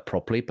describe that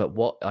properly. But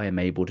what I am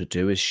able to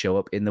do is show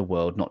up in the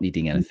world, not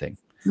needing anything.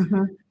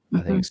 Mm-hmm.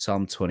 I think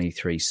Psalm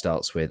 23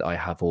 starts with, "I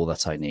have all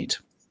that I need."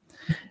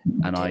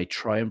 And I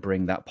try and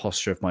bring that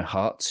posture of my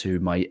heart to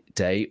my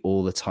day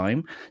all the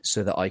time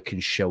so that I can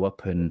show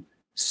up and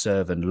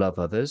serve and love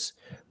others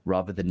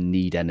rather than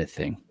need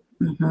anything.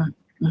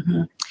 Mm-hmm.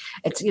 Mm-hmm.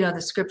 It's,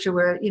 the scripture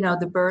where,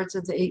 the birds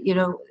of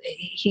the,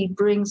 he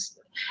brings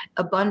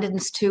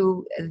abundance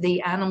to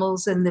the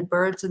animals and the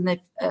birds and the,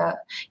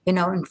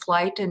 in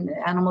flight and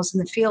animals in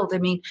the field. I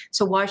mean,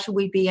 so why should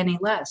we be any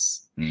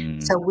less?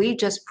 So we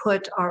just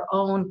put our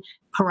own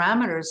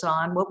parameters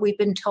on what we've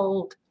been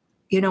told.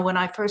 When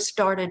I first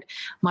started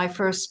my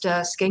first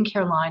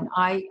skincare line,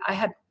 I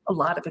had a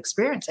lot of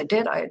experience. I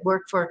had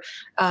worked for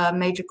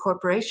major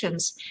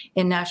corporations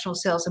in national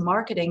sales and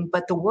marketing,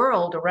 but the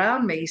world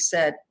around me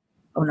said,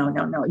 oh, no,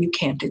 you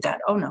can't do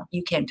that. Oh, no,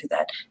 you can't do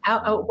that.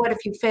 What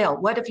if you fail?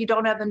 What if you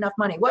don't have enough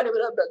money? But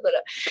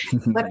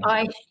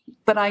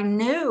I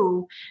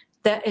knew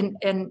that,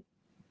 and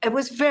it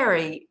was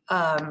very,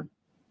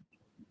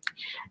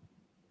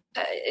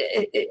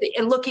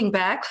 looking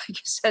back, like you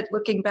said,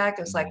 I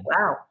was like,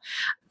 wow,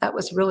 that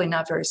was really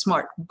not very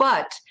smart.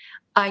 But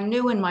I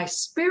knew in my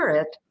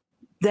spirit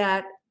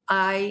that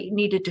I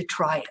needed to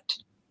try it,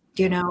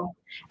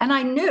 and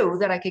I knew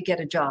that I could get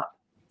a job,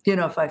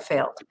 if I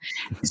failed.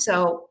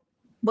 So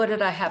what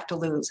did I have to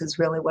lose is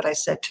really what I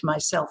said to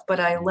myself. But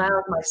I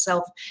allowed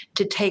myself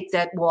to take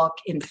that walk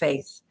in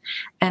faith.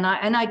 And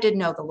I did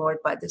know the Lord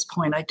by this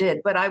point. I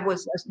did. But I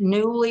was a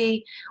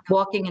newly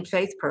walking in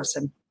faith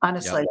person,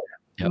 honestly.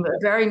 Yep.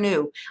 Very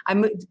new.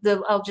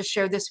 I'll just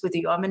share this with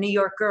you. I'm a New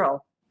York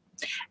girl.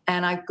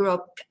 And I grew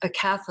up a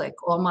Catholic,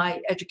 all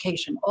my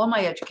education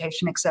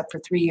except for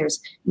 3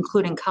 years,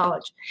 including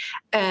college.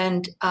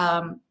 And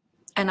I'm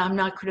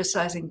not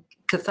criticizing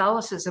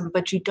Catholicism,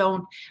 but you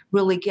don't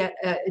really get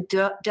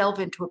delve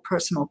into a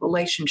personal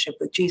relationship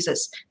with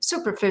Jesus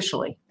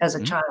superficially as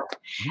a child.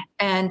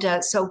 And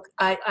so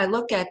I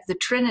look at the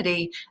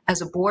Trinity as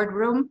a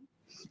boardroom,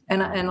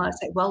 and I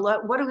say, well,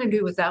 what are we going to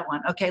do with that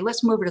one? Okay,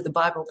 let's move it to the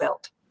Bible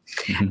Belt.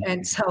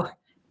 And so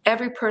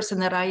every person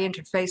that I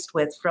interfaced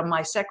with, from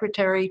my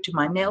secretary to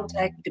my nail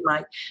tech to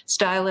my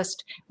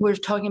stylist, we're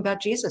talking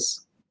about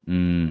Jesus.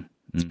 And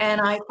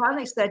I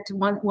finally said to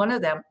one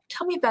of them,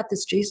 tell me about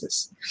this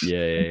Jesus.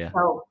 Yeah.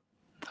 So,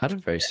 I had a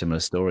very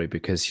similar story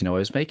because, I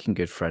was making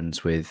good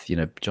friends with,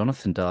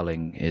 Jonathan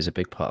Darling is a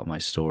big part of my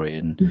story.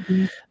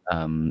 And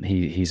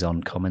he's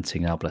on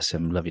commenting now, bless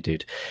him. Love you,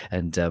 dude.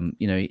 And,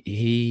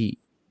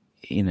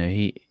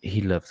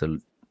 he loved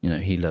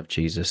he loved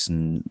Jesus,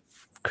 and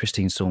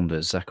Christine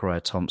Saunders,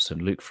 Zachariah Thompson,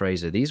 Luke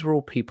Fraser. These were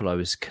all people I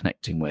was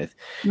connecting with.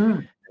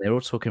 They're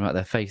all talking about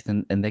their faith,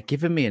 and they're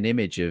giving me an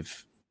image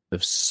of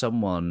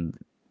someone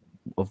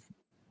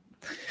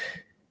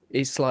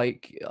it's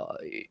like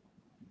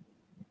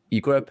you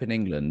grow up in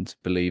England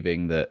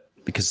believing that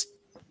because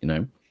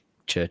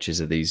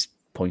churches are these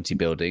pointy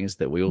buildings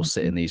that we all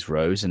sit in these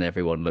rows and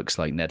everyone looks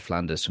like Ned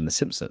Flanders from The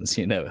Simpsons,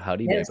 how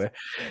do you know, bro?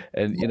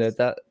 And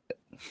that,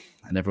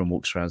 and everyone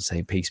walks around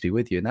saying peace be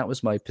with you, and that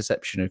was my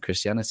perception of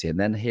Christianity. And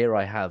then here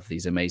I have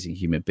these amazing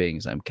human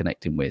beings I'm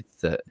connecting with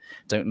that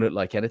don't look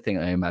like anything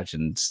I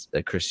imagined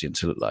a Christian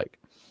to look like.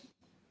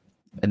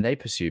 And they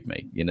pursued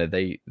me,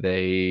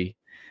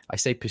 I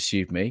say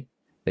pursued me.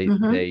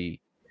 They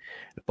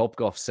Bob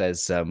Goff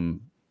says,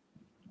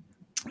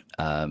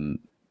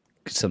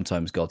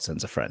 sometimes God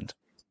sends a friend.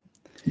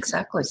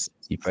 Exactly.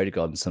 You pray to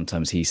God and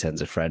sometimes he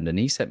sends a friend, and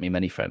he sent me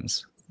many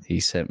friends.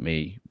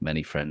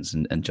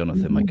 And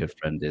Jonathan, my good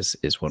friend,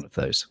 is one of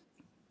those.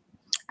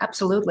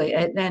 Absolutely.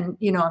 And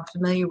I'm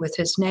familiar with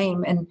his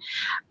name,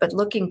 but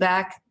looking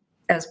back,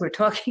 as we're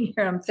talking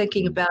here, I'm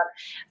thinking about,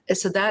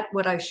 so that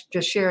what I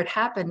just shared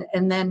happened.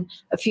 And then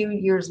a few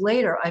years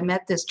later, I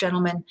met this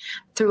gentleman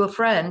through a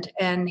friend,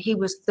 and he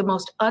was the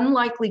most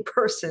unlikely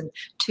person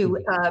to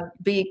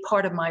be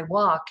part of my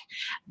walk.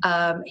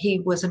 He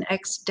was an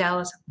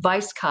ex-Dallas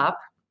vice cop.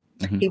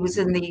 He was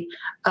in the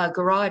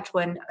garage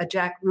when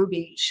Jack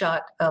Ruby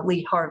shot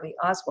Lee Harvey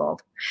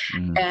Oswald.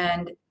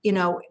 And,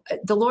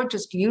 the Lord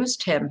just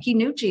used him. He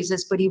knew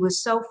Jesus, but he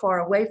was so far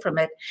away from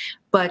it.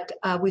 But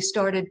we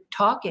started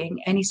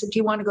talking, and he said, do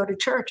you want to go to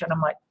church? And I'm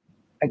like,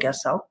 I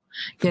guess so,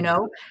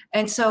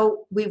 And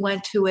so we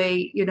went to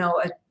a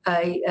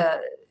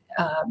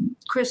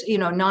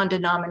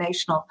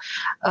non-denominational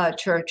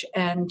church.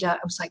 And I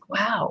was like,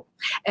 wow.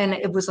 And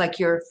it was like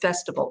your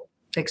festival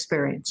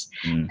experience.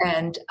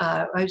 And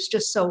I was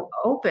just so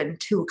open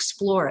to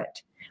explore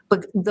it.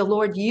 But the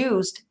Lord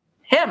used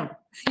him,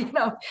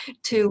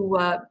 to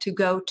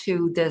go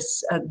to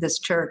this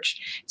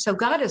church. So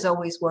God is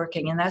always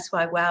working. And that's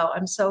why, wow,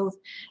 I'm so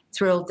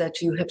thrilled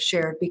that you have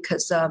shared,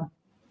 because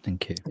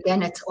thank you.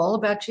 Again, it's all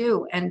about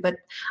you. But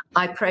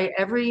I pray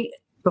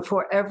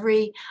before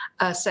every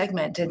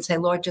segment and say,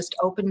 Lord, just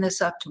open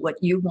this up to what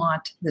you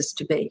want this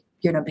to be,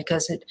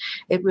 because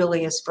it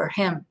really is for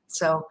him.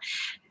 So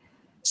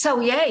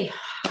yay.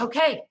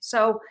 Okay.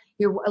 So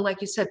you're,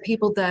 like you said,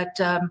 people that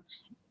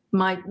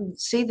might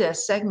see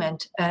this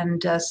segment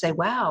and say,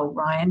 wow,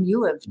 Ryan,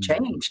 you have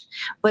changed.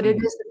 But it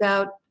is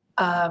about,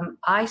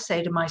 I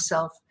say to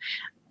myself,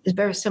 it's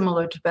very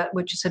similar to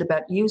what you said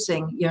about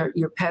using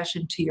your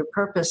passion to your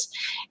purpose,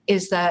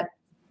 is that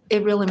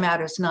it really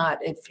matters not.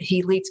 If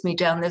he leads me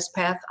down this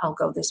path, I'll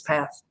go this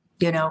path.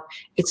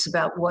 It's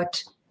about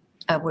what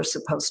we're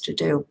supposed to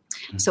do.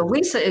 Mm-hmm. So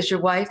Lisa is your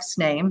wife's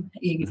name.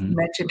 You've mm-hmm.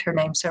 mentioned her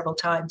name several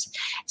times.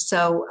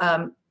 So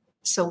in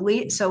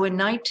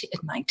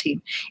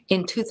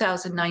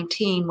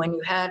 2019, when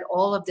you had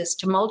all of this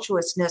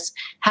tumultuousness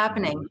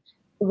happening,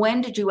 mm-hmm.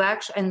 when did you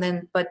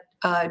actually? But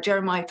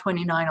Jeremiah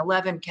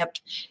 29:11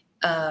 kept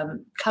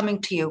coming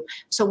to you.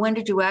 So when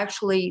did you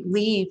actually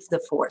leave the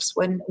force?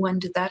 When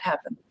did that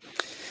happen?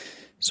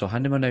 So I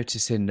handed my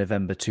notice in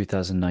November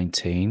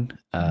 2019,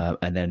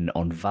 and then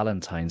on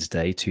Valentine's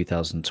Day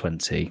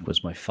 2020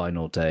 was my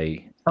final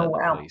day at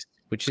the police,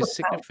 which is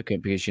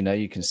significant because,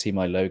 you can see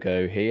my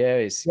logo here.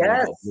 It's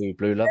got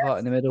blue love heart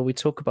in the middle. We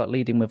talk about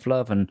leading with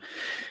love, and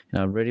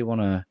I really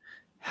want to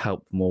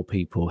help more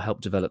people, help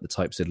develop the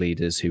types of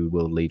leaders who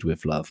will lead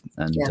with love.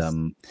 And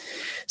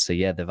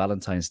the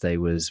Valentine's Day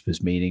was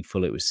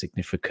meaningful. It was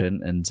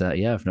significant, and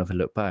I've never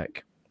looked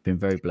back. Been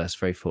very blessed,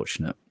 very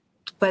fortunate.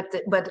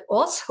 But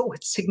also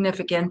what's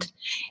significant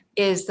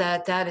is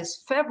that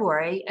is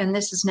February, and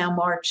this is now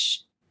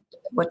March.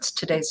 What's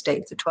today's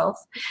date? The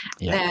 12th.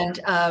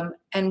 Yeah.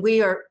 And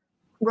we are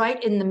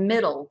right in the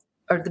middle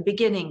or the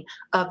beginning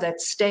of that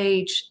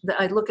stage.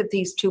 I look at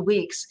these 2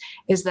 weeks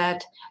is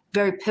that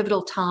very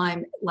pivotal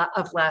time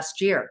of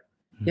last year.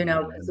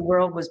 Mm-hmm. The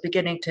world was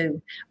beginning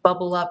to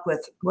bubble up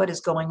with what is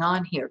going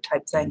on here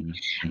type thing.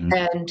 Mm-hmm.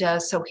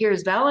 And so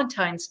here's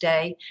Valentine's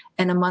Day,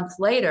 and a month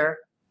later,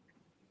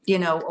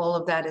 all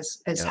of that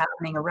is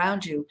happening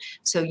around you.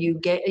 So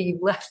you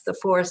left the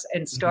force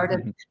and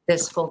started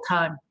this full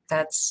time.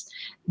 That's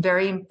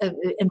very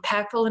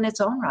impactful in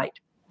its own right.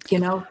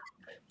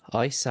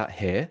 I sat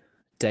here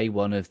day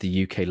one of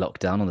the UK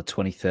lockdown on the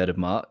 23rd of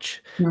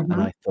March, mm-hmm.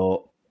 and I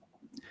thought,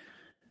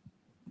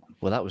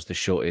 well, that was the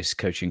shortest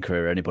coaching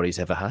career anybody's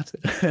ever had.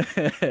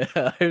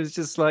 I was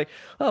just like,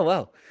 oh,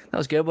 well, that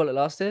was good while it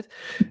lasted.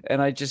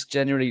 And I just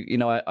generally,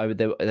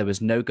 there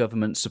was no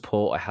government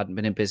support. I hadn't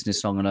been in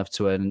business long enough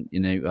to earn,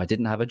 I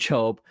didn't have a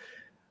job.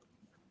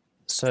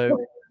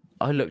 So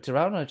I looked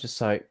around and I was just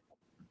like,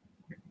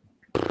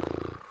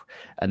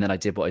 and then I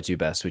did what I do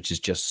best, which is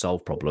just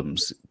solve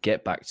problems,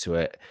 get back to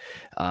it.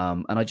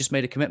 And I just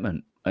made a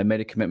commitment. I made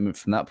a commitment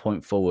from that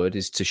point forward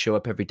is to show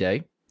up every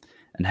day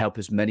and help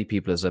as many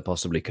people as I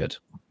possibly could.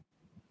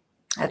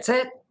 That's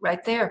it,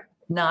 right there.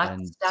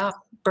 Stop,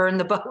 burn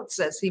the boats,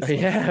 as he said.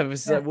 Yeah, it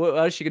was like, what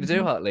else are you going to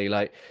do,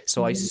 Hartley?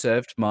 So I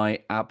served my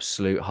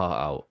absolute heart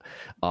out.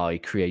 I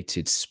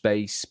created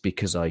space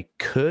because I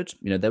could.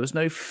 There was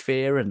no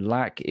fear and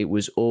lack. It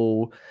was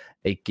all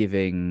a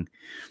giving.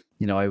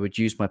 I would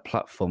use my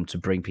platform to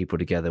bring people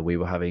together. We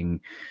were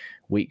having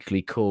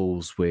weekly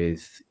calls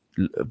with.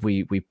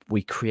 We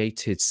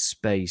created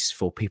space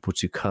for people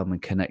to come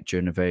and connect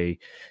during a very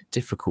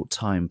difficult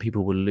time.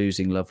 People were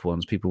losing loved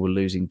ones. People were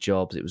losing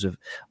jobs.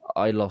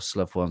 I lost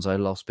loved ones. I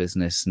lost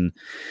business, and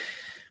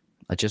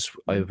I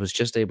was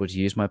just able to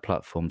use my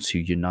platform to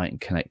unite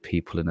and connect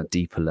people in a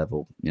deeper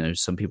level.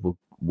 Some people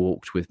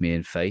walked with me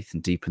in faith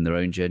and deepened their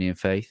own journey in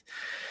faith.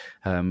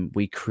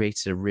 We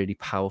created a really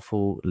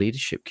powerful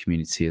leadership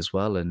community as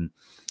well, and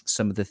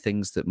some of the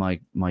things that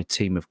my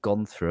team have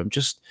gone through, I'm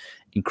just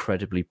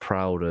incredibly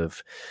proud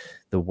of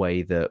the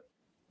way that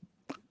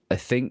I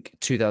think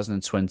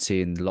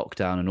 2020 and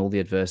lockdown and all the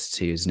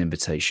adversity is an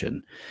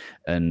invitation,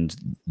 and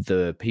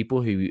the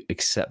people who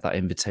accept that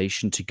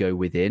invitation to go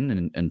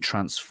within and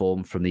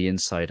transform from the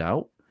inside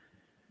out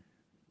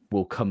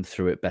will come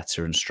through it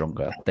better and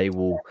stronger. They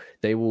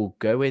will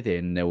go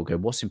within, they will go,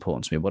 what's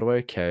important to me? What do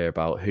I care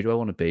about? Who do I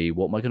want to be?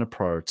 What am I going to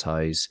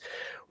prioritize?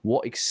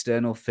 What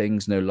external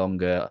things no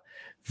longer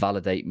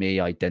validate me,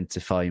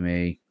 identify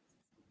me?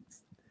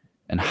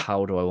 And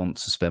how do I want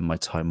to spend my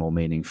time more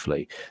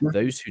meaningfully?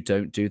 Those who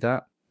don't do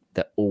that,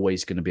 they're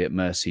always going to be at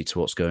mercy to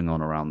what's going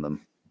on around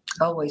them.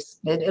 Always.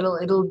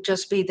 It'll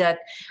just be that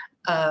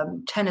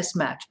tennis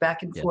match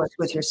back and forth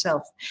with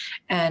yourself,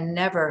 and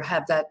never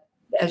have that,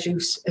 as you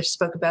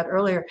spoke about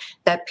earlier,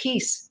 that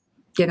peace,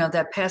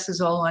 that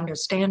passes all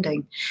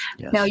understanding.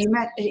 Yes. Now,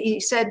 you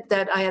said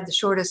that I had the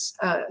shortest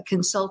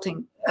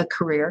consulting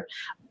career,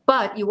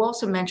 but you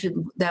also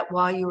mentioned that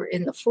while you were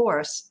in the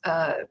force,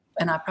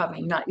 and I'm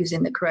probably not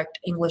using the correct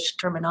English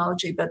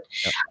terminology, but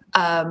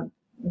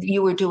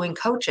you were doing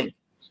coaching.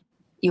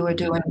 You were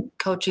doing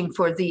coaching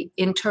for the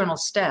internal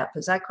staff.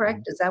 Is that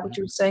correct? Is that what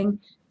you were saying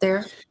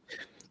there?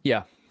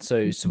 Yeah.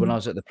 So when I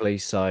was at the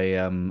police,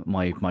 I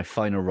my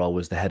final role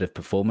was the head of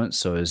performance.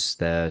 So I was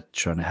there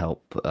trying to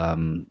help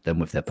them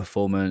with their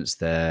performance,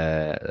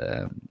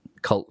 their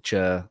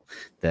culture,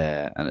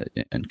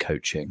 and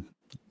coaching.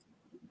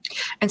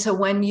 And so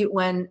when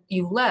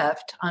you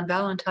left on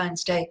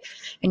Valentine's Day,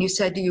 and you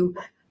said you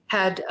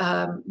had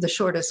the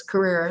shortest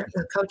career,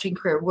 the coaching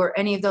career, were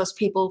any of those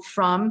people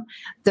from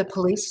the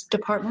police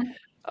department?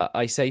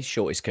 I say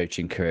shortest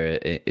coaching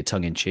career,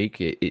 tongue in cheek.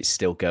 It's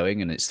still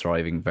going and it's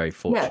thriving, very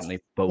fortunately.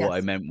 Yes. But what I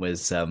Yes. meant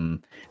was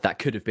that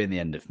could have been the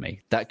end of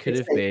me. That could I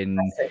have see. been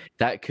I see.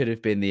 that could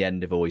have been the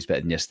end of Always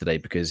Better Than Yesterday,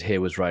 because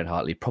here was Ryan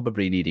Hartley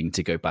probably needing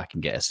to go back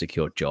and get a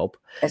secure job.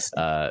 I see.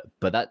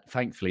 But that,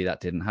 thankfully, that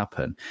didn't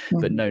happen.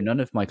 Mhm. But no, none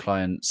of my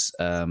clients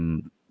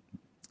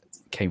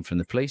came from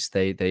the police.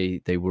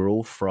 They were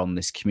all from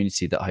this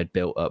community that I'd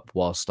built up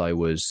whilst I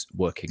was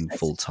working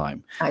full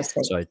time. I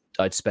see. So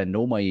I'd spend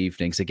all my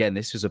evenings. Again,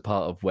 this was a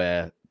part of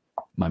where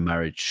my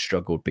marriage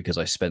struggled, because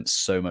I spent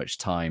so much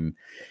time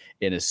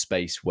in a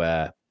space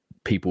where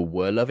people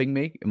were loving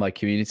me in my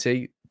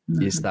community.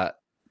 Is that,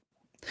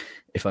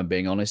 if I'm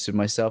being honest with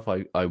myself,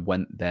 I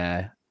went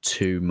there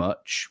too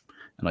much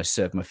and I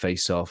served my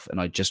face off,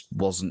 and I just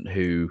wasn't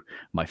who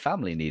my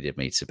family needed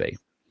me to be.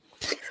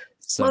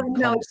 So Well, I'm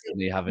no,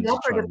 constantly having to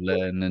try and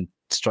learn and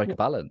strike a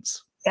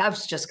balance. I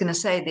was just going to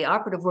say the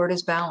operative word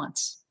is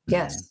balance.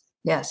 Yes.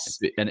 Yes.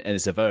 And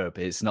it's a verb.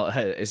 It's not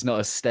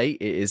a state.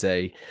 It is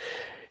a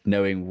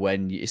knowing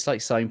when. It's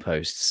like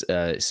signposts,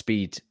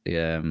 speed.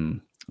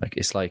 Like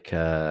it's like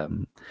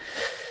them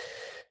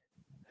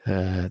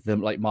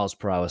like miles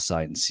per hour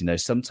signs. You know,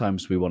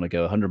 sometimes we want to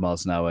go 100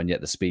 miles an hour, and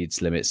yet the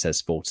speed limit says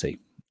 40.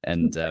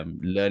 And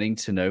learning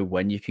to know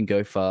when you can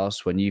go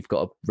fast, when you've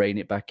got to rein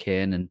it back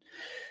in,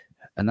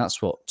 and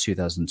that's what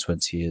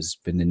 2020 has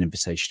been an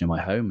invitation in my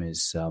home,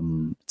 is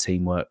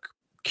teamwork,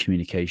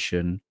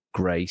 communication,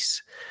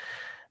 grace.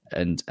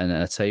 And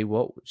I tell you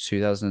what,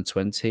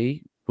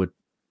 2020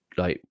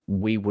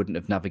 we wouldn't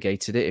have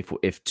navigated it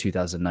if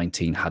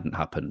 2019 hadn't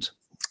happened.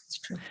 That's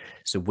true.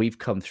 So we've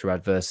come through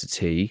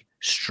adversity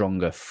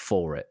stronger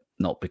for it,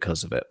 not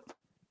because of it.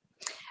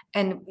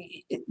 And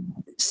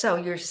so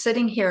you're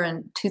sitting here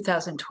in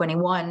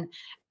 2021,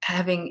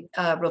 having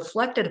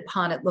reflected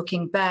upon it,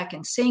 looking back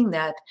and seeing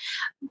that.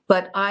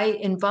 But I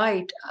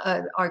invite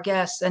our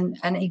guests and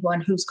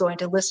anyone who's going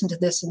to listen to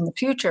this in the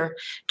future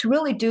to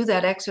really do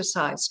that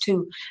exercise,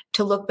 to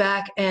look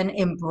back and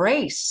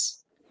embrace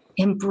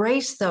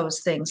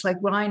those things like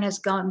Ryan has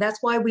gone. That's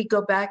why we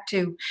go back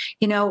to,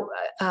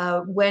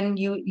 when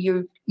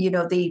you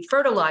the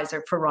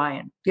fertilizer for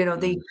Ryan,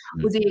 the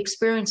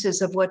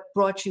experiences of what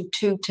brought you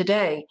to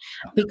today,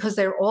 because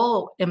they're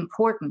all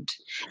important.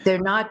 They're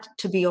not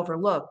to be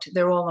overlooked.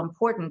 They're all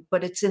important,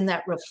 but it's in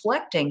that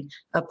reflecting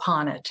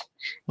upon it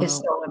is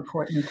so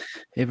important.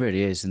 It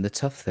really is. And the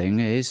tough thing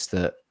is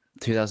that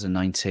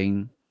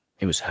 2019,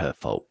 it was her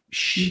fault.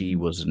 She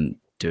wasn't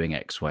doing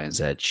X, Y, and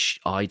Z.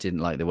 I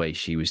didn't like the way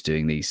she was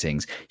doing these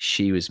things.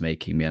 She was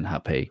making me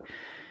unhappy.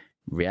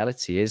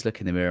 Reality is,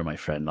 look in the mirror, my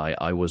friend.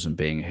 I wasn't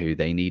being who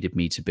they needed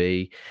me to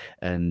be.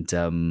 And,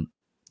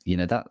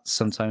 that's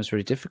sometimes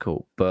really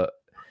difficult. But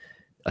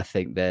I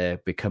think there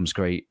becomes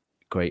great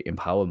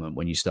empowerment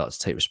when you start to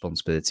take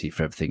responsibility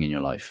for everything in your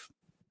life.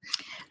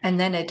 And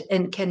then it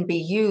can be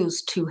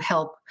used to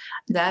help.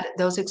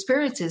 Those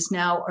experiences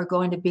now are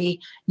going to be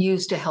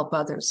used to help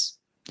others.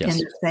 Yes. In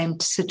the same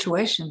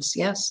situations.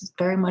 Yes,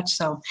 very much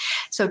so.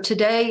 So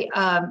today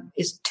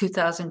is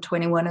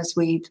 2021, as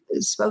we've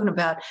spoken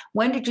about.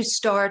 When did you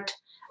start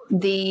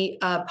the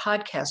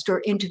podcast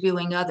or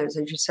interviewing others?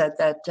 As you said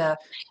that,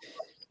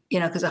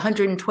 because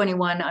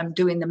 121, I'm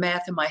doing the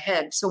math in my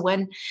head. So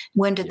when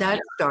did that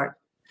start?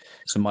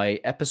 So my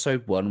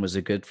episode 1 was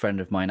a good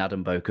friend of mine,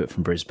 Adam Bokut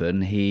from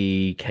Brisbane.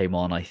 He came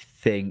on, I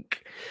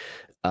think,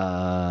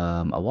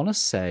 I want to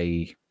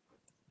say,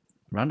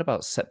 around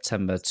about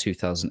September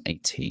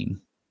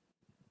 2018.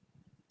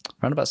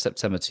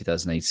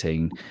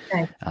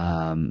 Okay.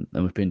 And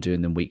we've been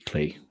doing them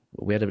weekly.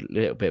 We had a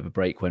little bit of a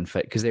break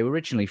because they were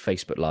originally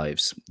Facebook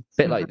Lives, a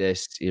bit like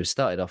this. It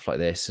started off like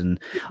this,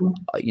 and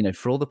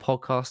for all the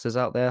podcasters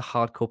out there,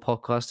 hardcore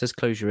podcasters,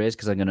 close your ears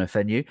because I'm going to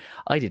offend you.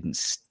 I didn't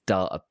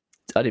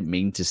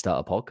mean to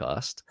start a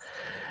podcast.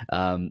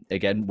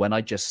 Again, when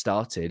I just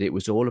started, it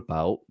was all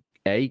about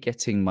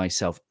getting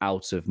myself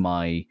out of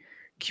my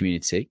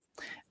community,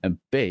 and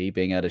B,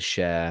 being able to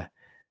share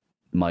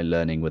my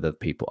learning with other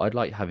people. I'd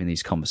like having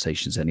these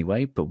conversations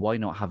anyway, but why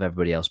not have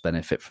everybody else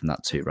benefit from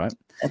that too, right?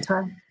 That's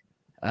right.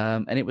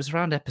 And it was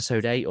around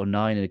episode 8 or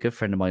 9, and a good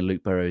friend of mine,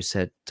 Luke Burrows,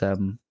 said,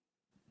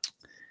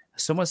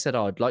 someone said,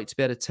 I'd like to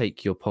be able to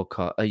take your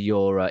podcast,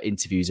 your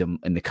interviews in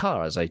the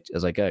car as I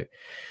go.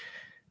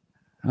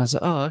 And I was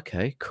like, oh,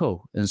 okay,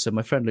 cool. And so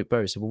my friend Luke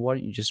Burrows said, well, why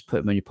don't you just put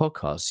them on your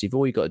podcast?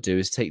 All you got to do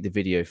is take the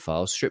video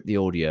file, strip the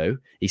audio.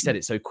 He said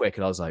it so quick,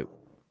 and I was like,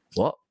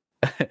 what?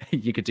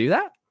 You could do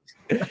that?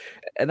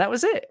 And that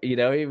was it.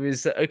 It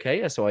was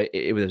okay. So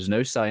there was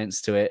no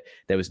science to it.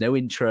 There was no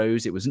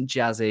intros. It wasn't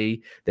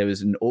jazzy. There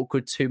was an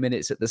awkward 2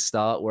 minutes at the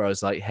start where I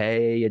was like,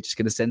 hey, you're just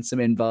going to send some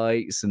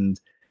invites, and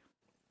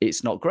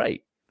it's not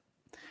great.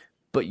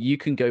 But you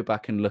can go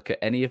back and look at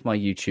any of my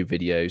YouTube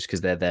videos because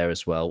they're there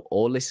as well,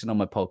 or listen on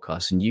my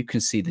podcast, and you can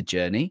see the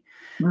journey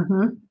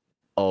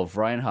of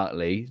Ryan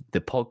Hartley, the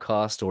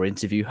podcast or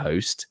interview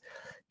host.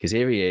 Because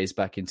here he is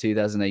back in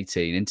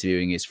 2018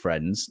 interviewing his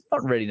friends,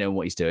 not really knowing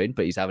what he's doing,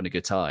 but he's having a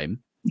good time.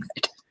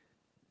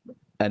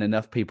 and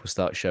enough people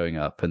start showing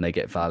up and they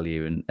get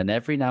value. And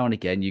every now and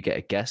again, you get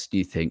a guest and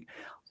you think,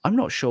 I'm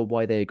not sure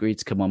why they agreed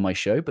to come on my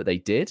show, but they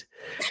did.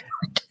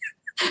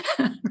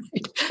 And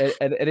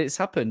it's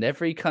happened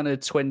every kind of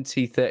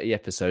 20, 30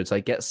 episodes. I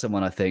get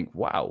someone I think,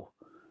 wow.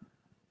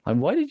 And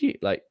why did you,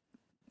 like,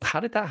 how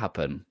did that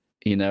happen?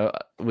 You know,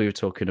 we were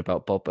talking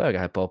about Bob Berg.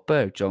 I had Bob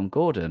Berg, John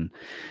Gordon,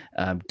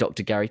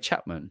 Dr. Gary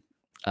Chapman,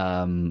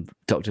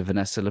 Dr.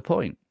 Vanessa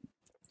Lapointe,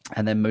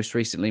 and then most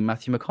recently,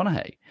 Matthew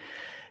McConaughey.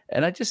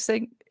 And I just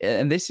think,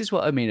 and this is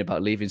what I mean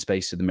about leaving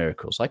space for the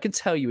miracles. I can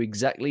tell you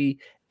exactly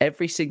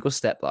every single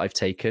step that I've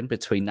taken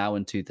between now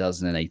and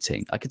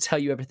 2018. I can tell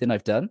you everything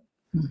I've done.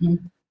 Mm-hmm.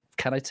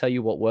 Can I tell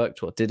you what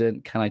worked, what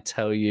didn't? Can I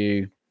tell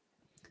you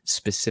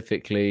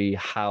specifically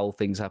how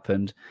things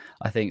happened?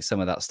 I think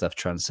some of that stuff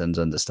transcends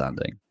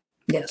understanding.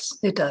 Yes,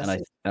 it does.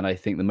 And I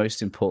think the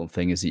most important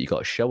thing is that you got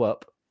to show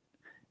up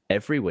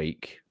every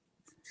week.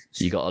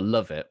 You got to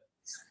love it,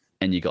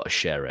 and you got to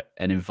share it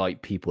and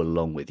invite people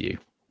along with you.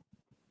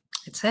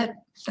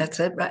 That's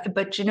it. Right.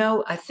 But, you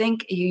know, I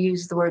think you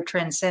use the word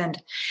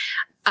transcend.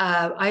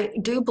 I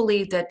do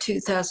believe that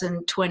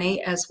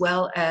 2020, as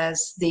well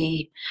as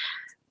the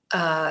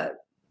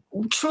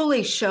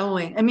truly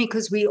showing, I mean,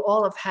 because we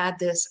all have had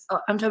this,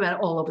 I'm talking about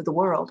all over the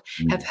world,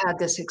 have had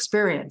this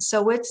experience.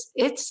 So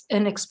it's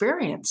an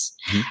experience.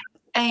 Mm-hmm.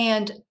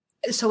 And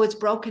so it's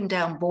broken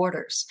down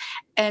borders.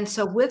 And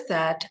so with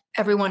that,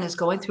 everyone is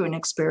going through an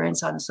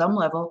experience on some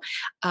level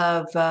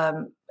of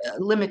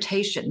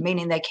limitation,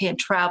 meaning they can't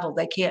travel,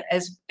 they can't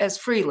as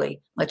freely,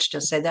 let's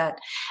just say that,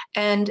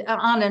 and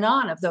on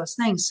of those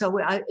things. So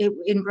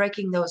in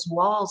breaking those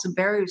walls and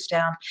barriers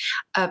down,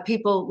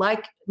 people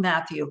like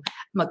Matthew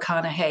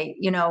McConaughey,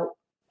 you know,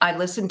 I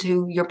listened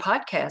to your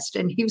podcast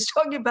and he was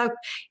talking about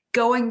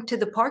going to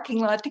the parking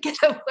lot to get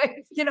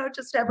away, you know,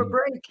 just have a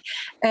break.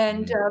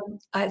 And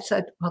I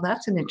said, well,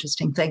 that's an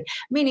interesting thing.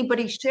 Meaning, but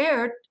he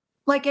shared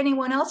like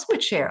anyone else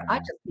would share. I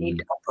just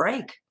need a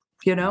break,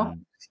 you know?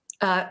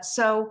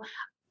 So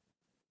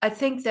I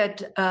think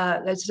that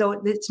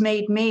so it's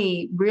made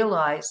me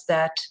realize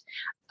that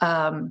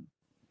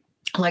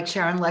like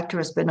Sharon Lecter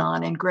has been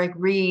on and Greg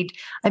Reed,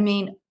 I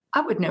mean,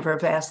 I would never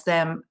have asked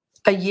them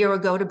a year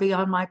ago to be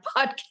on my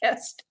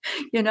podcast,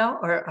 you know,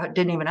 or I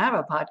didn't even have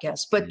a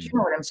podcast, but you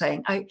know what I'm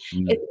saying?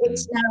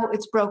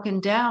 It's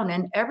broken down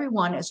and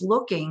everyone is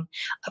looking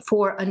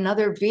for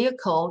another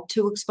vehicle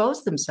to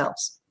expose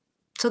themselves.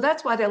 So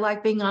that's why they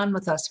like being on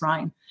with us,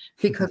 Ryan,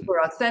 because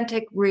we're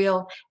authentic,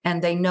 real,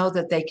 and they know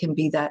that they can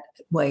be that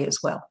way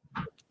as well.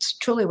 It's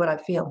truly what I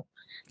feel.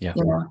 Yeah.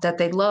 You know, that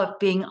they love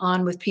being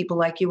on with people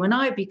like you and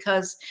I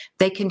because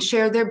they can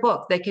share their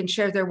book, they can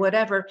share their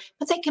whatever,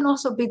 but they can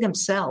also be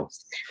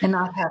themselves and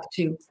not have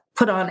to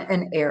put on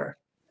an air.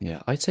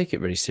 Yeah, I take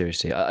it really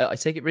seriously. I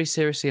take it really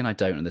seriously and I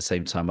don't at the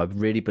same time. I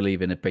really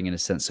believe in it bringing a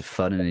sense of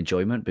fun and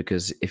enjoyment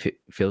because if it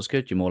feels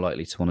good, you're more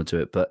likely to want to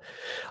do it. But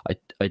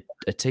I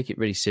take it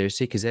really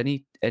seriously because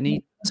any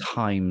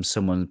time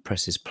someone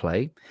presses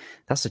play,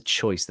 that's a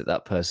choice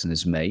that person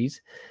has made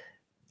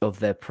of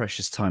their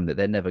precious time that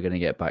they're never going to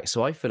get back.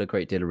 So I feel a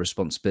great deal of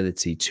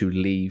responsibility to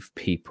leave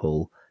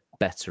people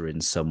better in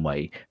some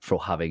way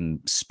for having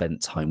spent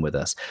time with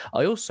us.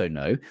 I also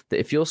know that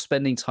if you're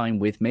spending time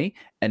with me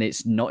and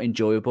it's not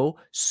enjoyable,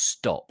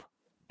 stop.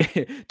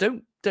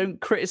 Don't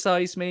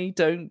criticize me.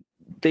 Don't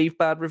leave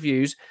bad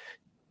reviews.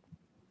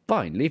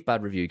 Fine, leave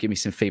bad review. Give me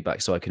some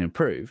feedback so I can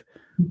improve.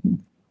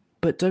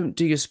 But don't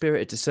do your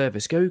spirit a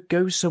disservice.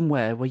 Go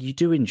somewhere where you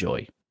do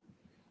enjoy.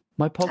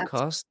 My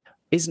podcast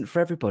isn't for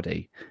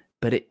everybody,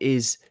 but it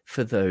is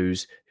for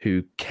those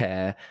who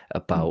care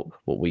about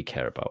what we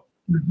care about.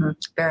 Mm-hmm.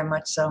 Very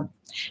much so.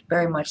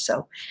 Very much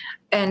so.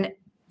 And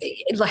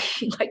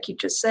like you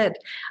just said,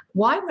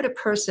 why would a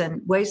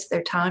person waste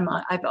their time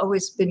on? I've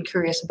always been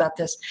curious about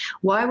this.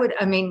 Why would,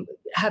 I mean,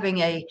 having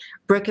a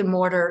brick and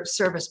mortar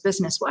service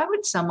business, why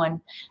would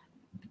someone,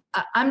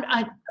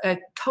 I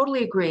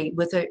totally agree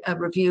with a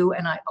review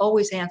and I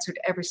always answered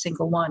every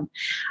single one.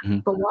 Mm-hmm.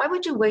 But why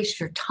would you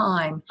waste your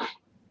time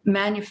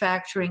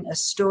manufacturing a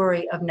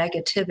story of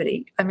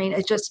negativity? I mean,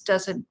 it just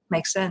doesn't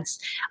make sense.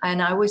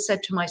 And I always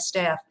said to my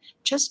staff,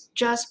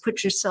 just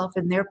put yourself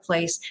in their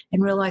place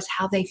and realize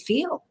how they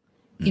feel.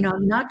 You know,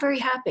 not very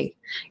happy,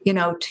 you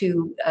know,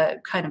 to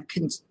kind of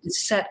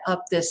set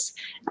up this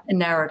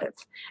narrative.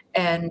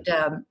 And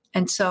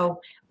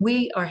so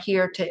we are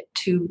here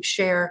to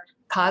share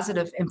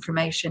positive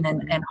information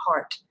and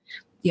heart.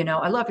 You know,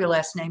 I love your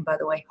last name, by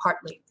the way,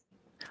 Hartley.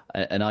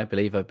 And I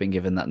believe I've been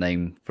given that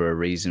name for a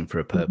reason, for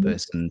a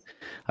purpose. Mm-hmm. And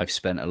I've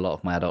spent a lot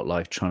of my adult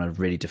life trying to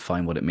really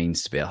define what it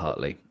means to be a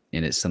Hartley.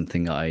 And it's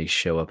something that I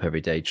show up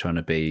every day trying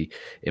to be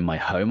in my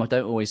home. I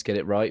don't always get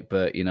it right,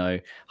 but, you know,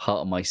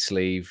 heart on my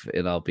sleeve,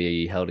 and I'll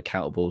be held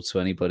accountable to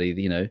anybody,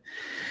 you know,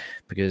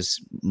 because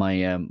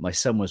my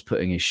son was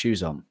putting his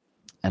shoes on.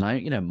 And I,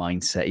 you know,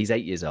 mindset, he's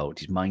 8 years old.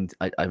 I'm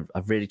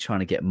really trying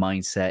to get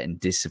mindset and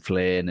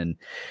discipline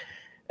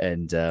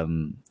and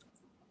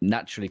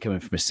naturally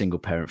coming from a single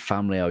parent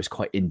family, I was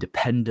quite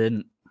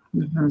independent.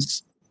 Mm-hmm.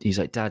 He's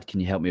like, Dad, can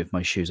you help me with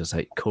my shoes? I was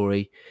like,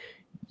 Corey,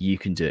 you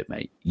can do it,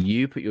 mate.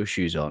 You put your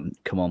shoes on.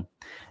 Come on.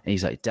 And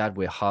he's like, Dad,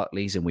 we're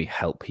Hartleys and we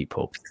help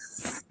people.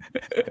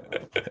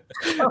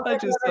 I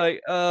just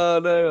like, oh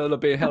no, I'm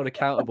being held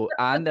accountable.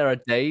 And there are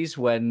days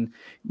when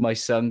my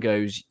son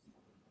goes,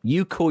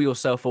 you call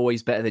yourself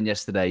always better than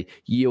yesterday.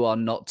 You are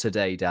not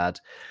today, Dad.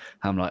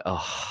 I'm like,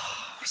 oh,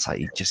 it's like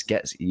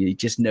he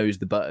just knows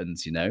the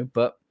buttons, you know.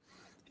 But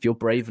if you're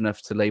brave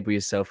enough to label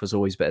yourself as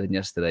always better than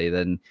yesterday,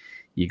 then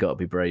you got to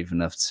be brave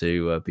enough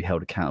to be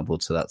held accountable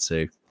to that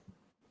too.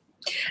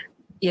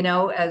 You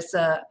know, as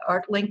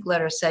Art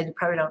Linkletter said, you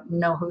probably don't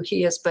know who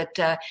he is, but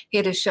he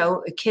had a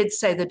show, Kids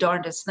Say the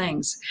Darndest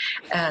Things.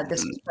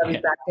 This was probably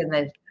back in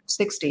the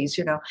 60s,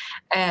 you know,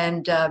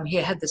 and he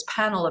had this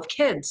panel of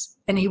kids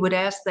and he would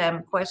ask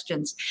them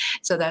questions.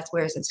 So that's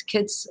where it says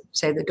kids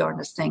say the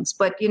darndest things,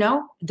 but you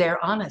know,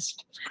 they're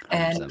honest.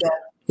 And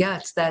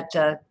it's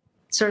that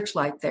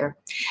searchlight there.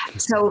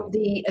 So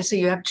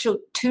you have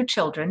two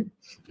children,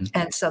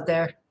 and so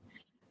they're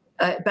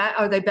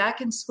are they back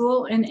in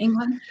school in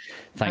England?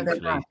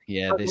 Thankfully,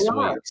 this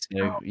week.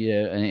 So,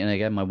 and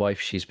again, my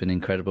wife, she's been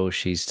incredible.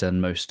 She's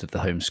done most of the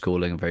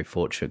homeschooling. I'm very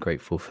fortunate,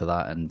 grateful for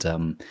that. And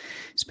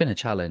it's been a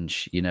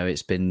challenge. You know,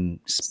 it's been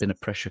a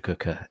pressure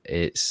cooker.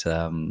 It's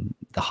the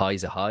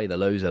highs are high, the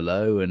lows are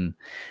low, and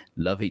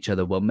love each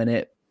other 1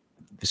 minute,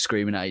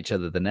 screaming at each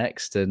other the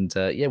next. And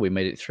we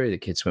made it through. The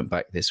kids went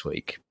back this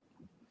week.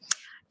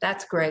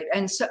 That's great.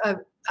 And so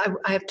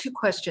I have two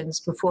questions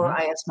before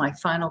I ask my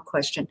final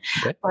question,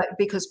 but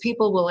because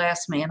people will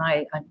ask me, and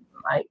I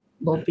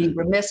will be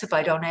remiss if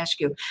I don't ask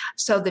you.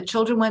 So the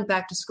children went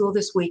back to school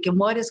this week, and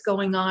what is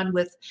going on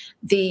with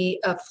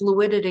the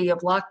fluidity of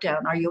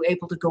lockdown? Are you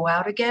able to go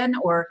out again,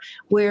 or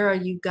where are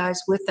you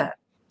guys with that?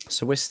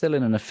 So we're still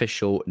in an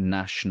official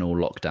national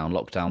lockdown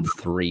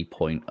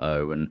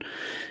 3.0, and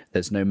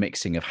there's no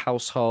mixing of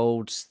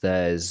households.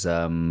 There's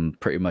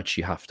pretty much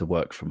you have to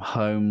work from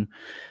home.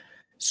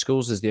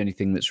 Schools is the only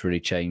thing that's really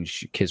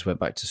changed. Kids went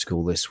back to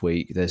school this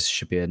week. There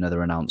should be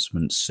another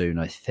announcement soon,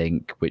 I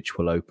think, which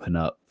will open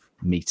up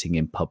meeting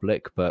in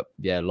public. But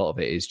yeah, a lot of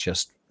it is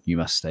just you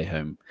must stay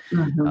home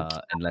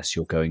unless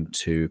you're going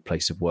to a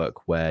place of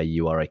work where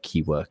you are a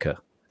key worker.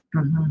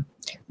 Mm-hmm.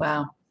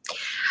 Wow.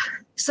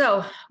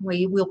 So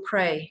we will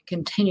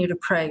continue to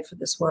pray for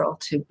this world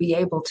to be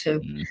able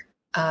to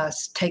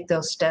take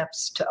those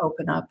steps to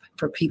open up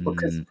for people,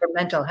 because for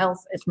mental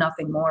health, if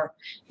nothing more,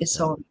 is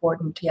so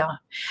important. Yeah.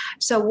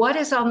 So what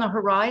is on the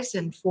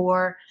horizon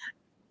for,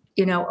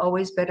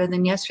 always better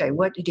than yesterday?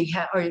 What do you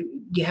have? Or do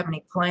you have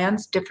any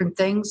plans, different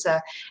things?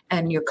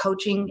 And your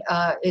coaching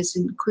is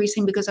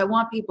increasing, because I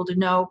want people to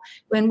know,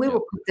 and we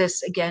will put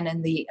this again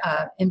in the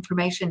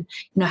information,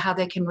 how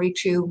they can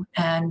reach you.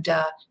 And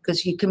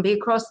because you can be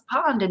across the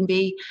pond and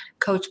be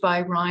coached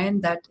by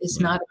Ryan, that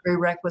is not a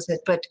prerequisite.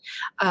 But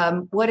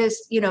what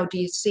is, do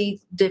you see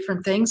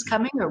different things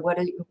coming, or what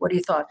are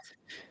your thoughts?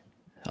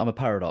 I'm a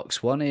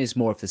paradox. One is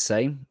more of the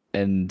same,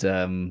 and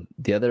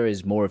the other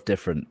is more of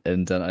different.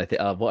 And I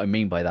think what I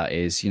mean by that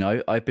is,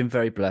 I've been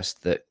very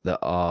blessed that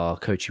our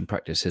coaching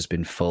practice has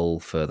been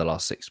full for the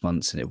last 6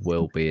 months, and it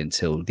will be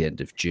until the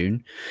end of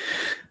June.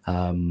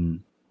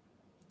 And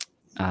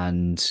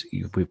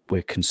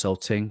we're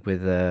consulting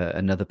with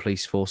another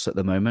police force at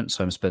the moment.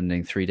 So I'm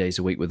spending 3 days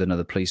a week with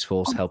another police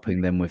force,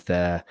 helping them with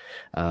their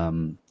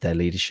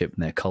leadership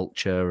and their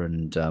culture.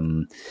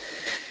 And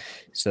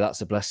so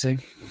that's a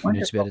blessing, to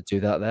be able to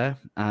do that there.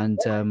 And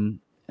so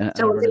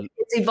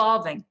it's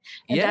evolving.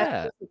 And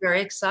that's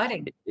very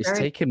exciting. It's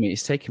taken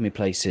me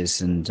places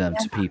and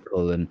to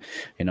people. And,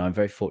 I'm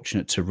very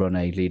fortunate to run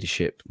a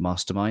leadership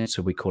mastermind.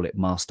 So we call it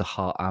Master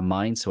Heart and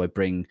Mind. So I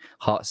bring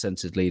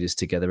heart-centered leaders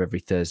together every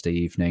Thursday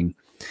evening,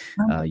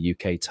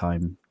 UK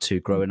time, to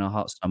grow in our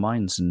hearts and our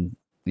minds. And,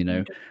 we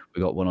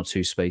got 1 or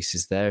 2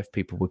 spaces there if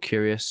people were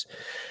curious.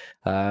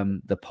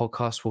 The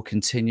podcast will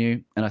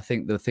continue. And I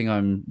think the thing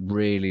I'm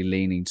really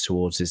leaning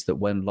towards is that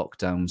when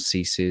lockdown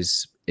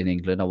ceases in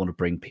England, I want to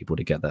bring people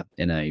together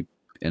in a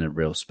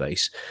real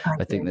space.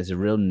 I think there's a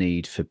real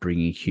need for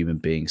bringing human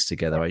beings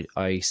together.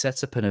 I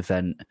set up an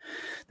event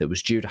that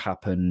was due to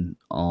happen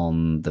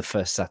on the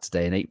first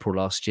Saturday in April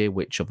last year,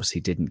 which obviously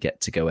didn't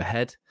get to go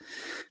ahead.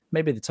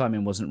 Maybe the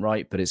timing wasn't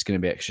right, but it's going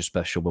to be extra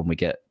special when we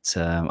get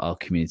our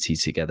community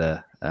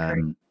together.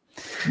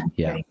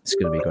 It's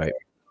going to be great.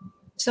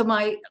 So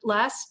my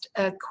last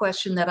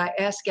question that I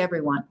ask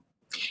everyone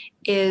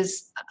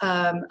is,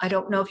 I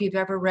don't know if you've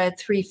ever read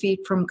 3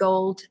 Feet from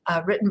Gold,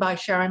 written by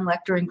Sharon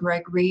Lechter and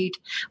Greg Reed,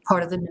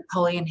 part of the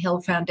Napoleon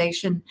Hill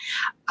Foundation.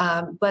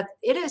 But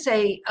it is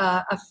a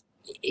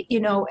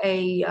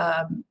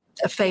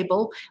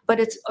fable, but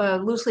it's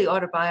loosely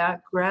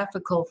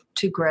autobiographical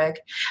to Greg.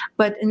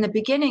 But in the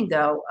beginning,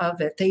 though,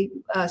 of it, they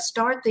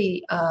start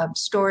the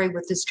story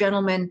with this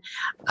gentleman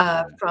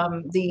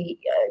from the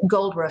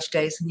gold rush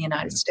days in the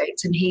United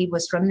States. And he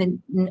was from the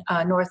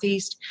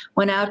Northeast,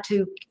 went out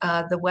to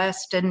the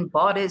West and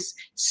bought his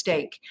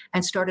stake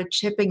and started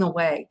chipping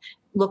away,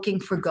 looking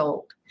for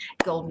gold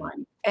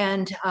mining.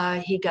 And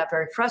he got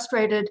very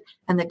frustrated,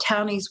 and the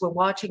townies were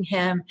watching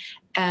him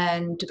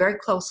and very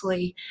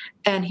closely,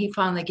 and he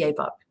finally gave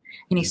up.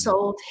 and he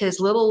sold his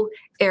little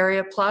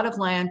area, plot of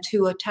land,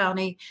 to a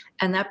townie,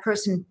 and that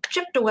person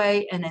chipped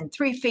away and in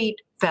 3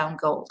 feet found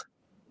gold.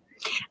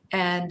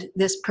 And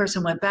this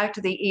person went back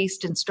to the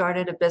East and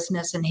started a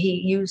business, and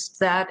he used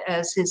that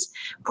as his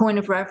point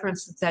of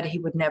reference that he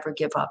would never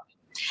give up.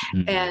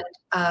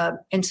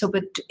 Mm-hmm.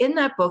 But in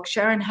that book,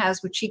 Sharon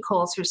has what she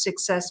calls her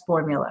success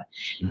formula,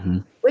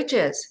 which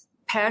is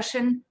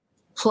passion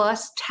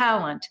plus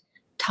talent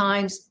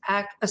times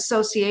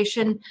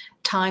association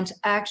times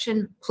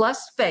action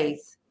plus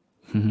faith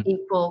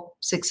equal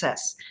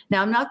success.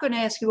 Now, I'm not going to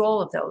ask you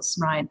all of those,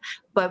 Ryan,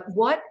 but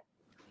what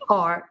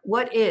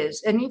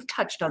is, and you've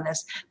touched on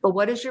this, but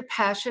what is your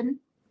passion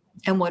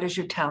and what is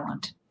your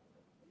talent?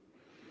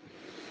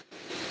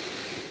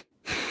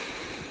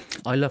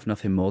 I love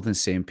nothing more than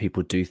seeing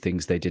people do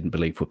things they didn't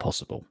believe were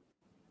possible.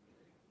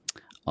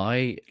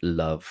 I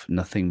love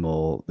nothing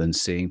more than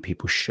seeing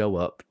people show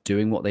up,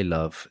 doing what they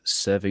love,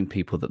 serving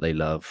people that they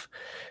love,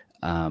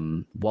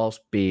 whilst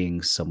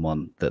being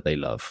someone that they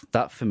love.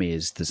 That for me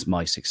is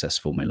my success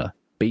formula.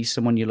 Be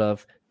someone you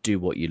love, do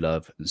what you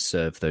love, and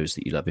serve those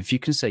that you love. If you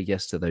can say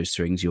yes to those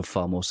things, you're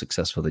far more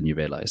successful than you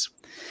realize.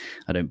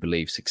 I don't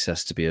believe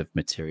success to be of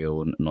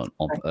material and not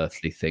of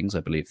earthly things.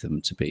 I believe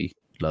them to be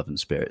love and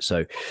spirit.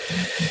 So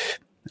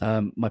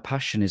my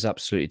passion is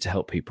absolutely to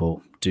help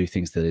people do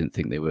things they didn't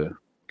think they were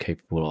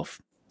capable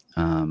of,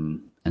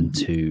 and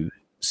to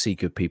see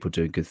good people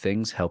doing good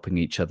things, helping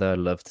each other. I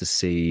love to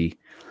see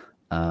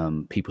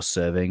people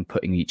serving,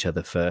 putting each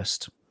other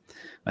first.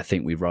 I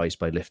think we rise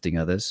by lifting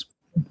others.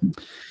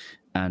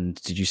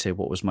 And did you say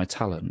what was my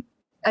talent?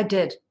 I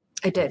did.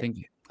 I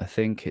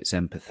think it's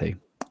empathy.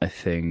 I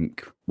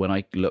think when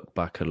I look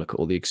back, I look at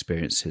all the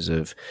experiences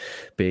of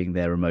being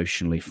there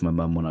emotionally for my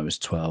mum when I was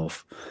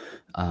 12,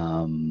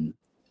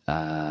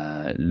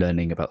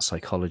 learning about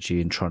psychology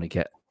and trying to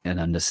get an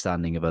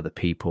understanding of other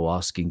people,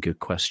 asking good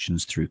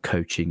questions through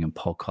coaching and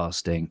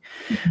podcasting,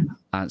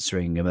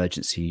 answering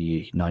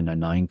emergency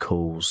 999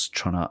 calls,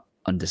 trying to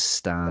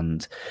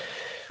understand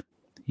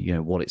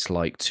what it's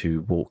like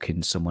to walk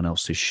in someone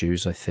else's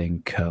shoes. I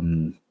think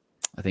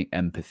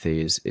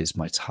empathy is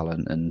my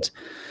talent. And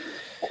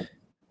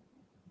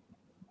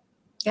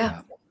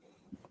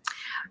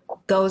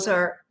those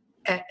are,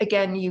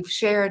 again, you've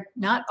shared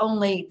not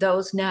only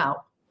those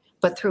now,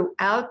 but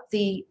throughout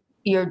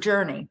your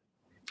journey,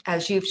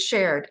 as you've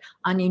shared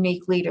on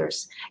Unique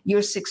Leaders,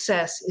 your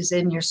success is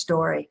in your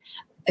story.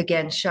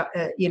 Again,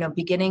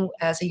 beginning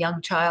as a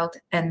young child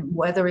and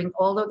weathering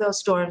all of those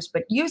storms,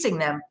 but using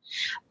them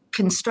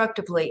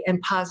constructively and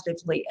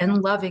positively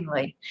and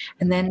lovingly,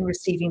 and then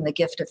receiving the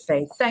gift of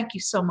faith. Thank you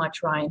so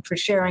much, Ryan, for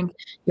sharing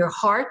your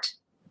heart,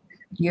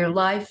 your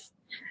life,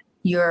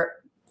 your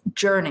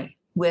journey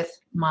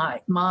with my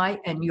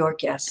and your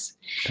guests.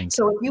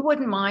 So if you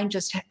wouldn't mind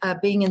just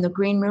being in the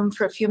green room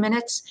for a few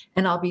minutes,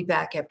 and I'll be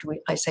back after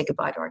I say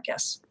goodbye to our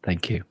guests.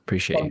 Thank you.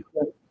 Appreciate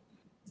you.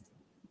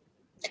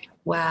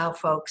 Wow,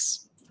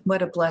 folks,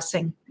 what a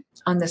blessing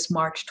on this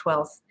March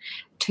 12th,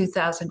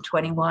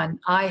 2021.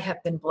 I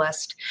have been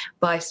blessed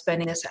by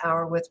spending this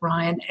hour with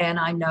Ryan, and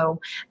I know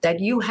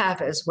that you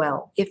have as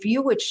well. If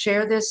you would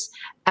share this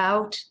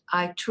out,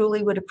 I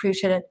truly would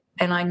appreciate it.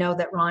 And I know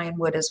that Ryan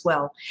would as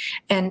well.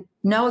 And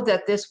know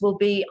that this will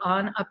be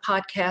on a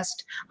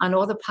podcast, on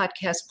all the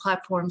podcast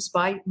platforms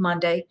by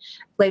Monday,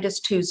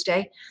 latest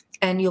Tuesday.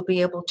 And you'll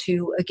be able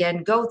to,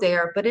 again, go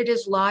there. But it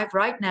is live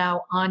right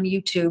now on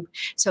YouTube.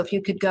 So if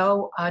you could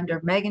go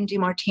under Megan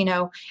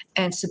DiMartino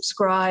and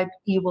subscribe,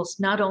 you will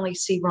not only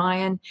see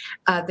Ryan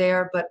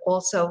there, but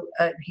also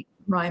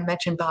Ryan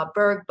mentioned Bob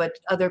Berg, but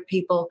other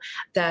people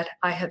that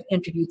I have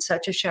interviewed,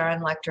 such as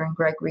Sharon Lechter and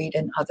Greg Reed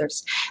and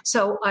others.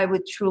 So I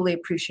would truly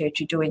appreciate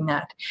you doing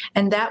that.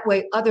 And that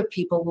way, other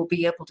people will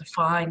be able to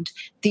find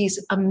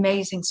these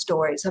amazing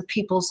stories of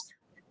people's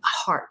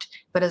heart.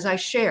 But as I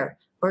share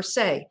or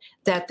say,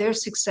 that their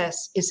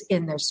success is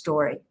in their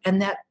story,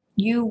 and that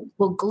you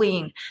will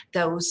glean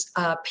those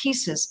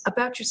pieces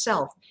about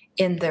yourself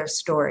in their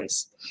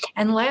stories.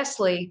 And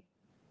lastly,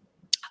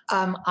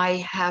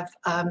 I have,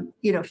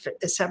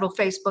 several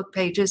Facebook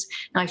pages,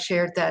 and I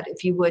shared that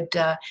if you would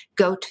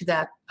go to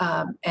that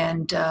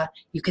and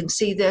you can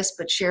see this,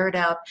 but share it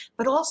out.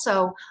 But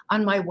also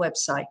on my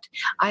website,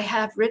 I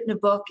have written a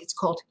book. It's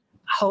called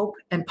Hope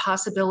and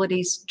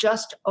Possibilities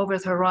Just Over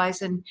the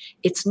Horizon.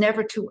 It's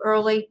never too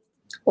early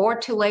or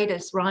too late,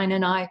 as Ryan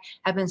and I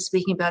have been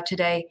speaking about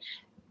today,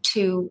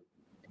 to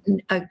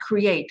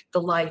create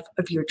the life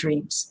of your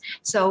dreams.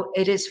 So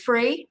it is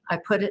free.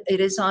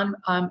 It is on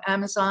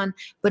Amazon,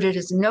 but it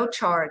is no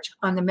charge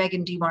on the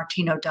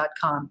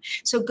MeganDiMartino.com.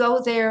 So go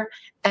there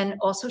and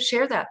also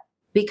share that,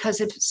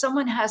 because if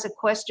someone has a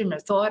question or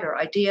thought or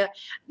idea,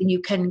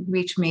 you can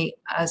reach me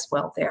as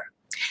well there.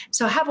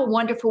 So have a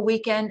wonderful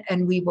weekend,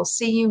 and we will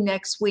see you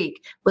next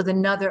week with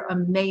another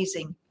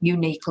amazing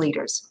Unique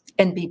Leaders,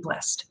 and be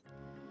blessed.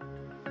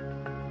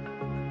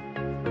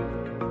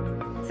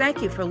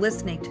 Thank you for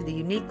listening to the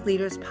Unique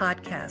Leaders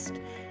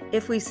Podcast.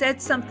 If we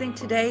said something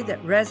today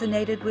that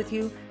resonated with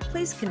you,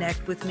 please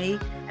connect with me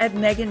at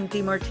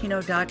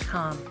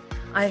MeganDiMartino.com.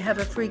 I have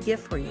a free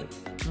gift for you.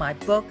 my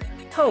book,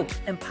 Hope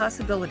and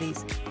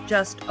Possibilities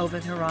Just Over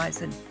the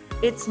Horizon.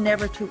 It's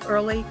never too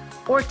early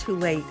or too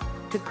late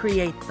to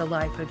create the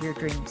life of your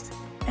dreams.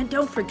 And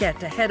don't forget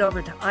to head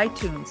over to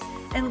iTunes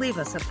and leave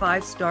us a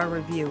 5-star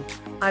review.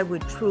 I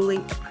would truly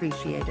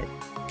appreciate it.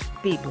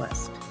 Be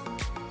blessed.